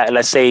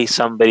let's say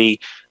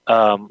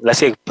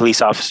a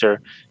police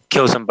officer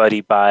kills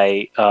somebody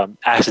by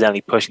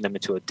accidentally pushing them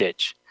into a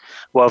ditch.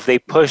 Well, if they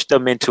pushed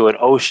them into an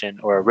ocean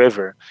or a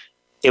river,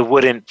 it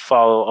wouldn't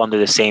fall under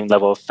the same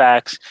level of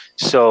facts.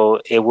 So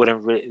it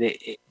wouldn't.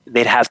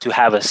 They'd have to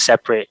have a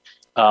separate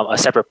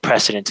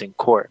precedent in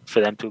court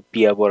for them to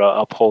be able to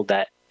uphold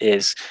that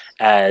as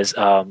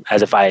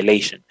a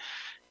violation.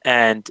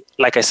 And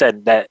like I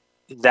said,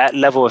 that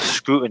level of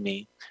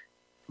scrutiny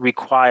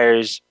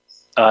requires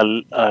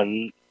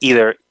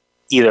either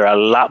a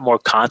lot more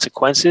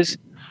consequences,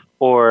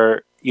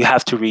 or you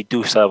have to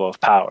reduce the level of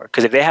power.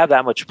 Because if they have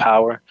that much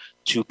power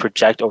to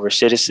project over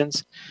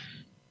citizens,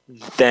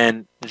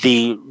 then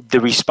the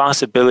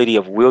responsibility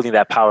of wielding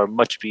that power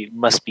must be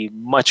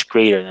much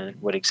greater than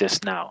what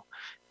exists now.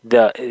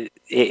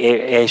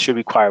 It should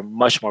require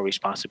much more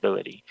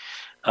responsibility.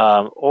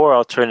 Or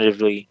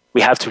alternatively,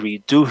 we have to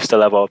reduce the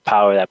level of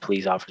power that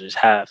police officers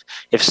have.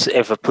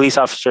 If a police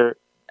officer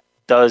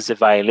does a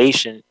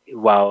violation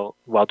while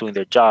doing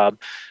their job,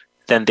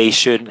 then they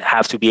should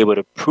have to be able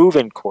to prove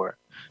in court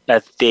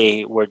that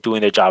they were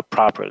doing their job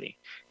properly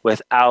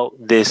without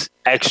this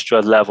extra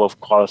level of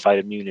qualified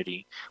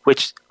immunity,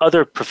 which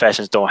other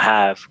professions don't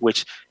have,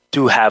 which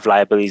do have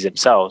liabilities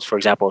themselves. For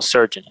example, a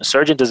surgeon. A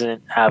surgeon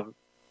doesn't have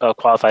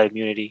qualified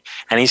immunity,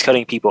 and he's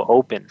cutting people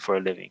open for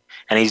a living,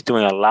 and he's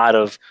doing a lot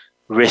of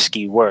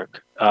risky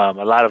work, a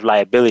lot of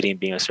liability in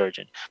being a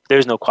surgeon.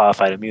 There's no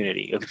qualified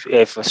immunity.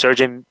 If a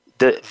surgeon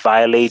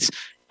violates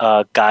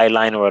a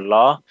guideline or a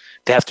law,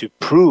 they have to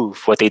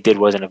prove what they did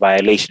wasn't a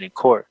violation in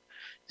court.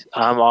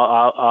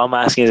 I'm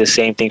asking the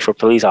same thing for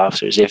police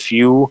officers. If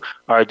you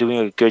are doing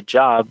a good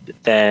job,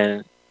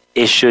 then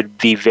it should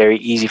be very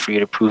easy for you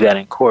to prove that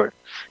in court.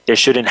 There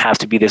shouldn't have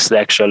to be this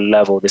extra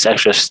level, this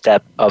extra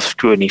step of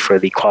scrutiny for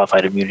the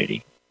qualified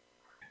immunity.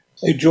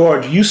 Hey,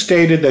 George, you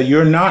stated that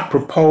you're not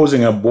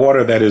proposing a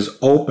border that is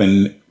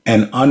open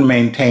and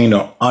unmaintained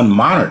or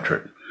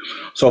unmonitored.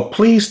 So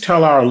please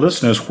tell our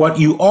listeners what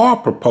you are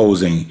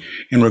proposing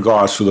in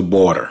regards to the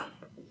border.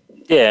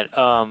 Yeah.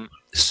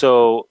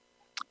 So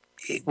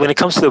when it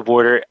comes to the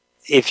border,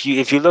 if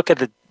you look at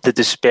the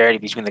disparity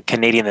between the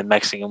Canadian and the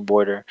Mexican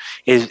border,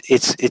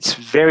 it's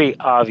very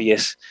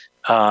obvious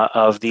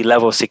of the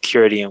level of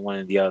security in one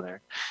and the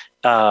other.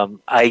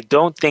 I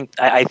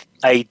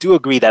do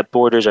agree that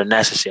borders are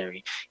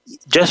necessary.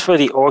 Just for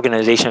the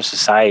organization of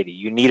society,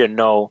 you need to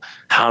know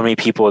how many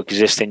people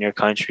exist in your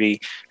country,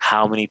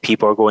 how many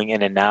people are going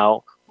in and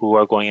out, who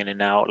are going in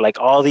and out. Like,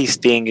 all these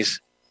things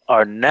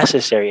are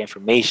necessary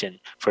information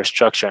for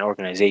structure and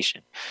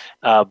organization.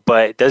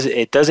 But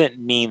it doesn't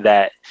mean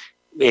that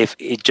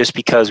just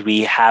because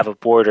we have a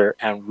border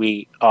and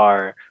we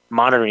are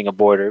monitoring a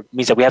border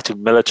means that we have to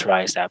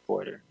militarize that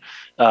border.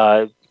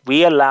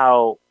 We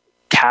allow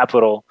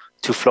capital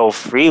to flow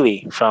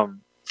freely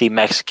from the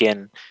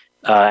Mexican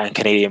and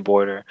Canadian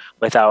border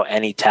without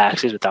any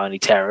taxes, without any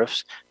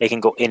tariffs. They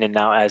can go in and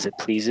out as it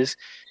pleases,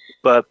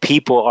 but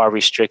people are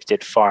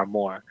restricted far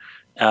more.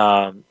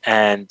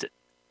 And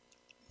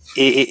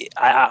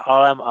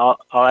all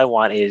I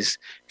want is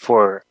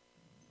for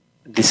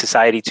the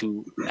society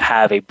to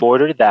have a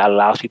border that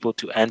allows people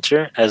to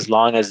enter as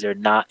long as they're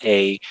not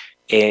an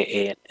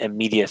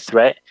immediate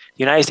threat.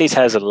 The United States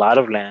has a lot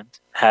of land,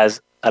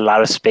 has a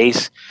lot of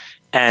space,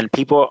 and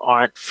people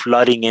aren't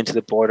flooding into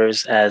the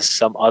borders as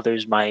some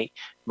others might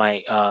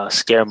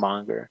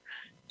scaremonger.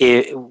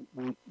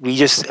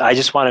 I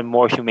just want a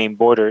more humane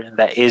border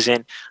that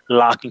isn't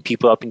locking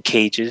people up in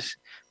cages,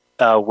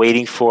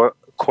 waiting for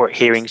court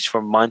hearings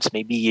for months,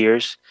 maybe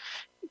years,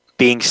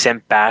 being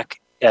sent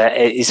back,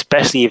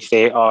 especially if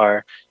they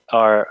are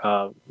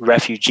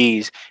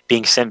refugees,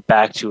 being sent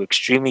back to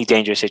extremely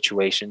dangerous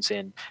situations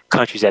in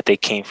countries that they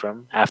came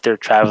from after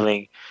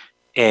traveling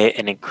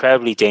an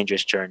incredibly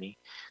dangerous journey.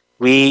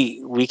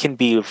 We can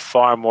be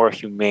far more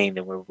humane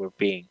than we're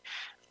being.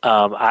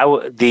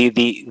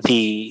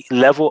 The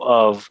level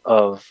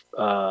of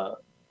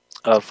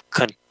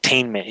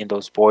containment in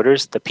those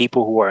borders, the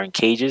people who are in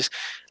cages,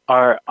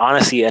 are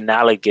honestly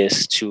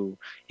analogous to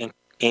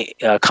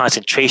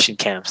concentration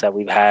camps that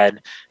we've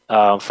had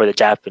for the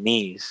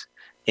Japanese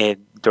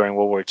during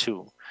World War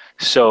II.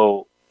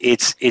 So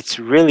it's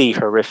really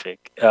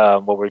horrific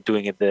what we're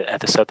doing at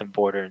the southern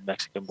border and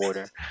Mexican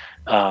border,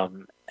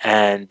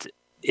 and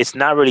it's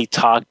not really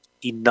talked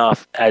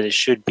enough as it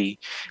should be.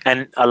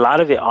 And a lot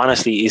of it,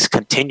 honestly, is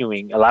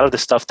continuing. A lot of the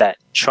stuff that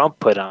Trump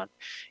put on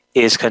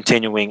is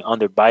continuing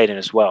under Biden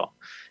as well.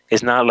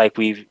 It's not like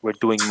we're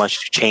doing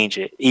much to change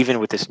it, even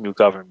with this new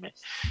government.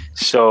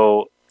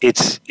 So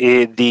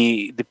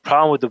the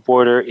problem with the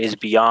border is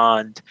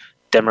beyond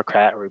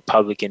Democrat or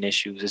Republican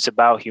issues. It's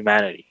about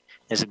humanity.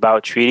 It's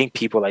about treating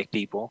people like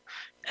people.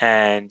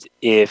 And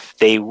if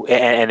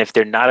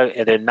they're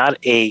not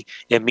a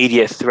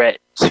immediate threat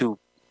to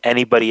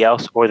anybody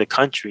else or the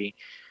country,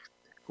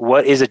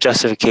 what is a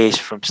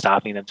justification from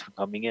stopping them from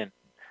coming in,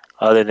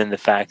 other than the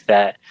fact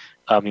that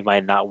you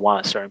might not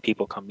want certain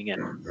people coming in?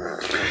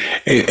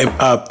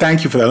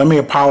 Thank you for that. Let me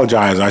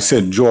apologize. I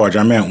said George.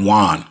 I meant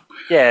Juan.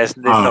 Yes,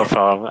 there's no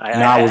problem.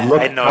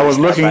 I was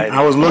looking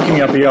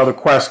at the other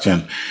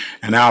question,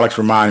 and Alex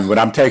reminded me, but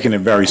I'm taking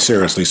it very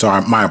seriously. So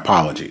my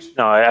apologies.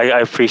 No, I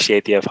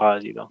appreciate the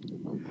apology,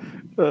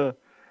 though.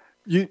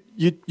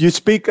 You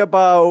speak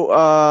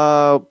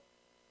about.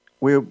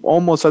 We're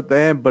almost at the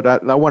end, but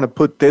I want to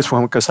put this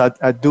one because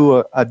I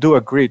do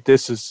agree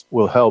this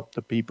will help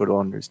the people to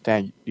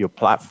understand your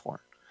platform.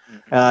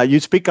 You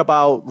speak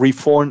about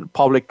reform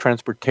public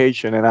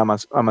transportation, and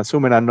I'm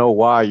assuming I know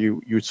why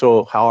you're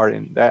so hard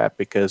in that,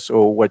 because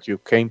of what you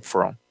came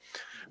from.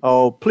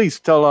 Oh,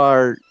 please tell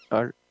our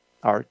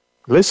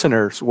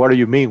listeners, what do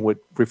you mean with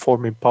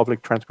reforming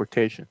public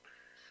transportation?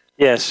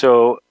 Yeah,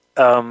 so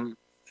in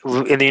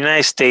the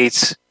United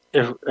States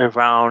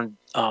around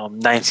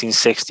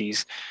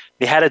 1960s.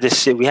 We had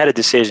a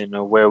decision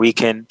where we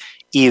can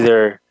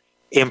either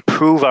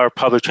improve our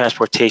public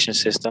transportation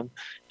system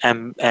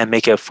and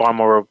make it far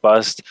more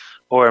robust,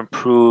 or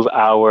improve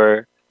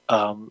our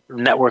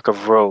network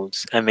of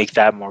roads and make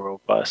that more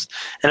robust.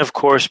 And of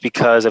course,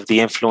 because of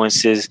the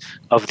influences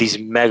of these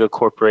mega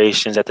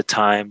corporations at the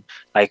time,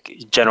 like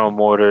General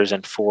Motors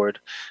and Ford,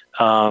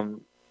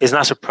 it's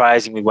not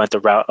surprising we went the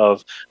route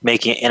of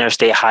making an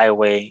interstate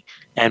highway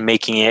and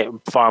making it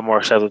far more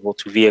accessible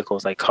to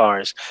vehicles like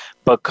cars.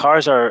 But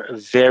cars are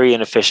very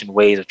inefficient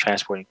ways of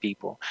transporting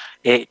people.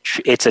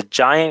 It's a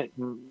giant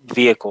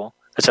vehicle.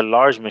 It's a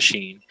large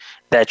machine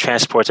that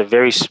transports a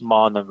very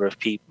small number of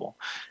people,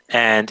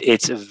 and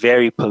it's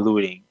very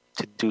polluting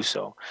to do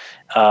so.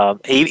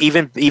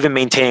 Even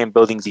maintaining and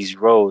building these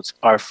roads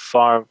are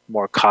far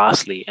more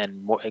costly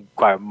and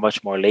require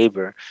much more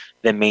labor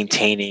than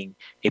maintaining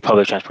a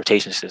public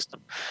transportation system.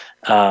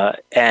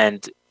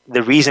 And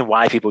the reason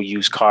why people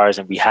use cars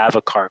and we have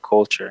a car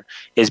culture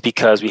is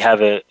because we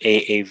have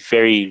a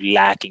very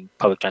lacking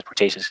public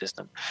transportation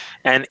system.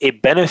 And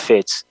it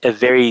benefits a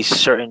very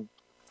certain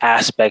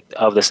aspect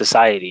of the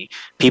society,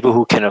 people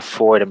who can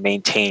afford and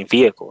maintain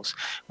vehicles,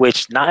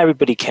 which not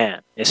everybody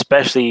can,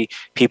 especially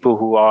people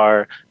who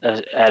are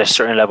at a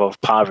certain level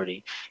of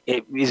poverty.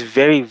 It is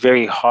very,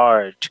 very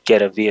hard to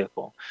get a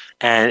vehicle,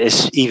 and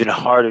it's even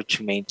harder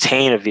to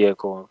maintain a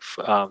vehicle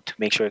to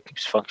make sure it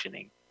keeps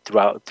functioning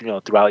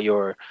throughout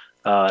your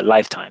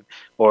lifetime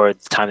or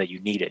the time that you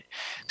need it.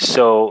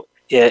 So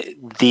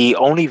the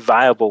only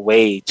viable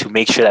way to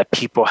make sure that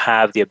people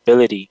have the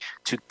ability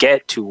to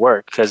get to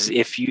work, because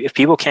if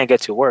people can't get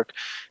to work,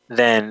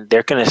 then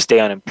they're going to stay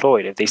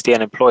unemployed. If they stay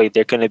unemployed,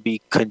 they're going to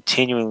be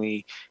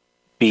continually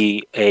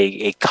be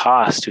a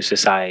cost to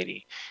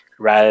society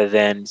rather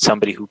than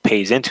somebody who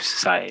pays into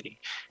society.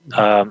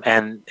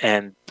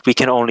 And we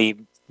can only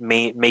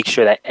make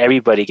sure that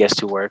everybody gets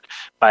to work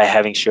by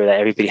having sure that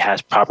everybody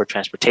has proper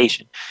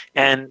transportation.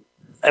 And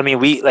I mean,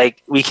 we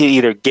could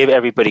either give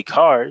everybody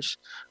cars,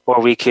 or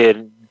we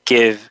could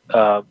give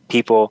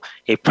people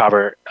a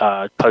proper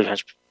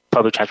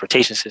public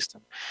transportation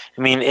system.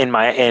 I mean, in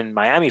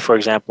Miami, for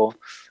example,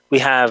 we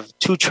have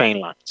 2 train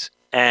lines,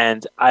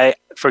 and I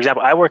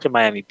work in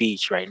Miami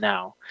Beach right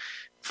now.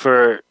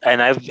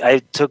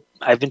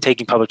 I've been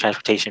taking public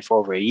transportation for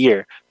over a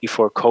year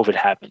before COVID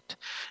happened,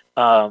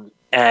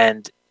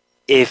 and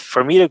if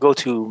for me to go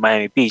to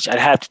Miami Beach, I'd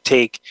have to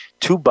take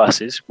 2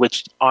 buses,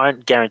 which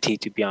aren't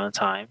guaranteed to be on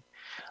time,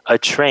 a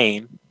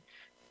train,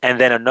 and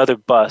then another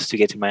bus to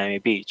get to Miami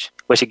Beach,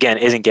 which again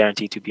isn't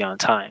guaranteed to be on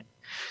time.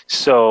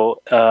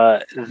 So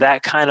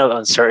that kind of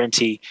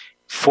uncertainty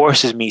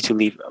forces me to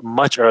leave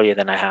much earlier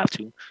than I have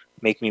to,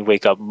 make me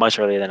wake up much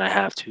earlier than I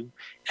have to.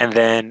 And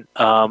then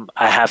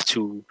I have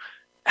to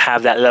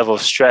have that level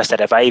of stress that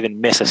if I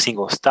even miss a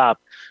single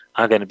stop,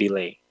 I'm going to be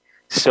late.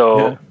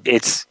 So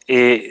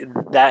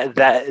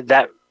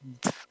that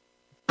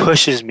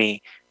pushes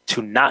me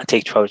to not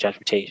take public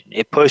transportation.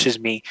 It pushes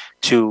me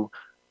to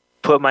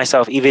put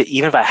myself, even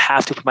if I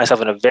have to put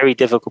myself in a very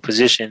difficult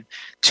position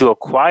to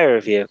acquire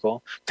a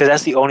vehicle, because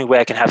that's the only way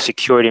I can have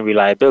security and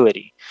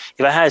reliability.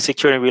 If I had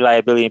security and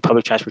reliability in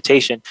public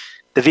transportation,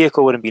 the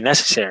vehicle wouldn't be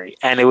necessary,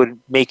 and it would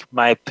make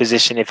my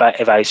position, if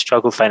I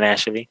struggled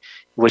financially,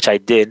 which I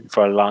did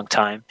for a long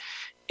time,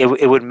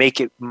 it would make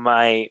it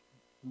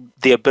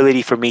the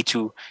ability for me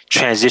to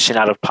transition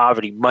out of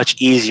poverty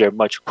much easier,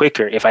 much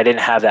quicker if I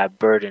didn't have that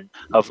burden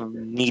of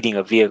needing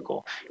a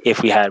vehicle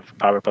if we had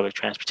proper public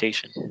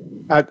transportation.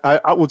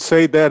 I would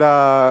say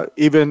that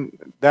even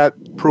that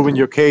proving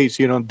your case,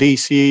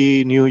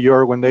 DC, New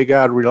York, when they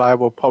got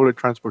reliable public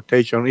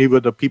transportation,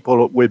 even the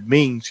people with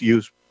means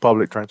use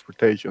public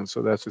transportation.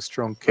 So that's a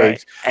strong case.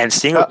 Right. And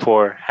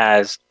Singapore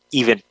has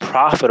even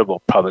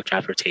profitable public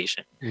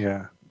transportation.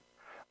 Yeah.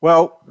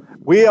 Well,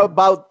 we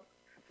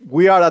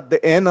are at the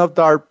end of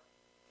our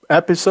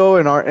episode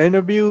and our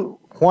interview.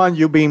 Juan,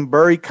 you've been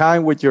very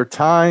kind with your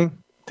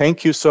time.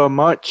 Thank you so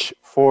much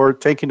for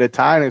taking the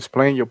time and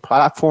explaining your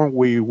platform.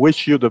 We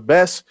wish you the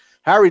best.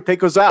 Harry,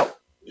 take us out.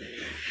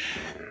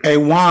 Hey,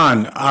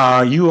 Juan,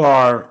 you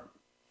are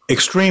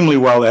extremely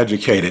well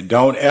educated.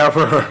 Don't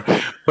ever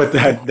put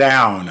that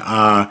down.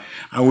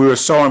 And we were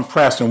so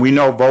impressed, and we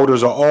know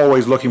voters are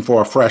always looking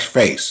for a fresh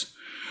face.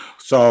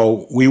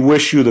 So we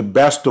wish you the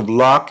best of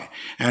luck.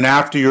 And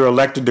after you're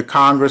elected to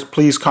Congress,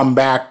 please come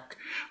back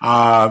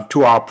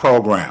to our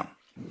program.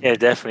 Yeah,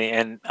 definitely.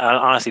 And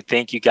honestly,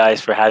 thank you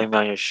guys for having me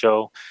on your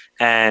show.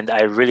 And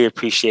I really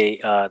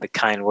appreciate the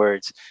kind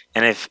words.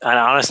 And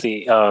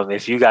honestly,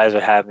 if you guys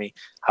would have me,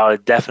 I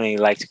would definitely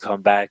like to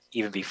come back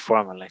even before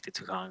I'm elected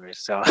to Congress.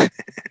 So,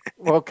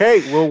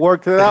 okay, we'll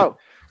work it out.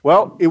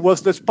 Well, it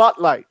was the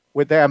Spotlight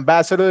with the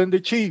Ambassador and the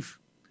Chief.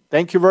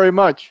 Thank you very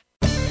much.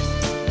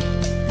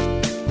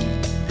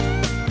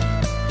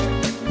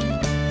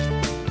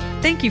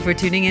 Thank you for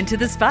tuning into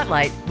The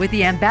Spotlight with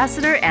the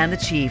Ambassador and the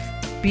Chief.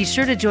 Be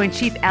sure to join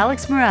Chief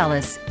Alex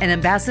Morales and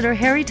Ambassador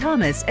Harry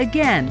Thomas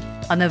again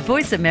on the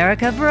Voice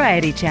America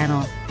Variety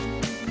Channel.